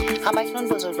 همکنون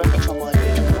بزرگراه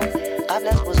شمالی جنوب قبل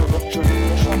از بزرگراه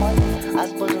جنوبی شمال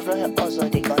از بزرگراه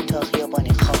آزادگان تا خیابان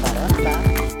خاوران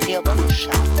و خیابان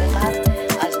شرق به غرب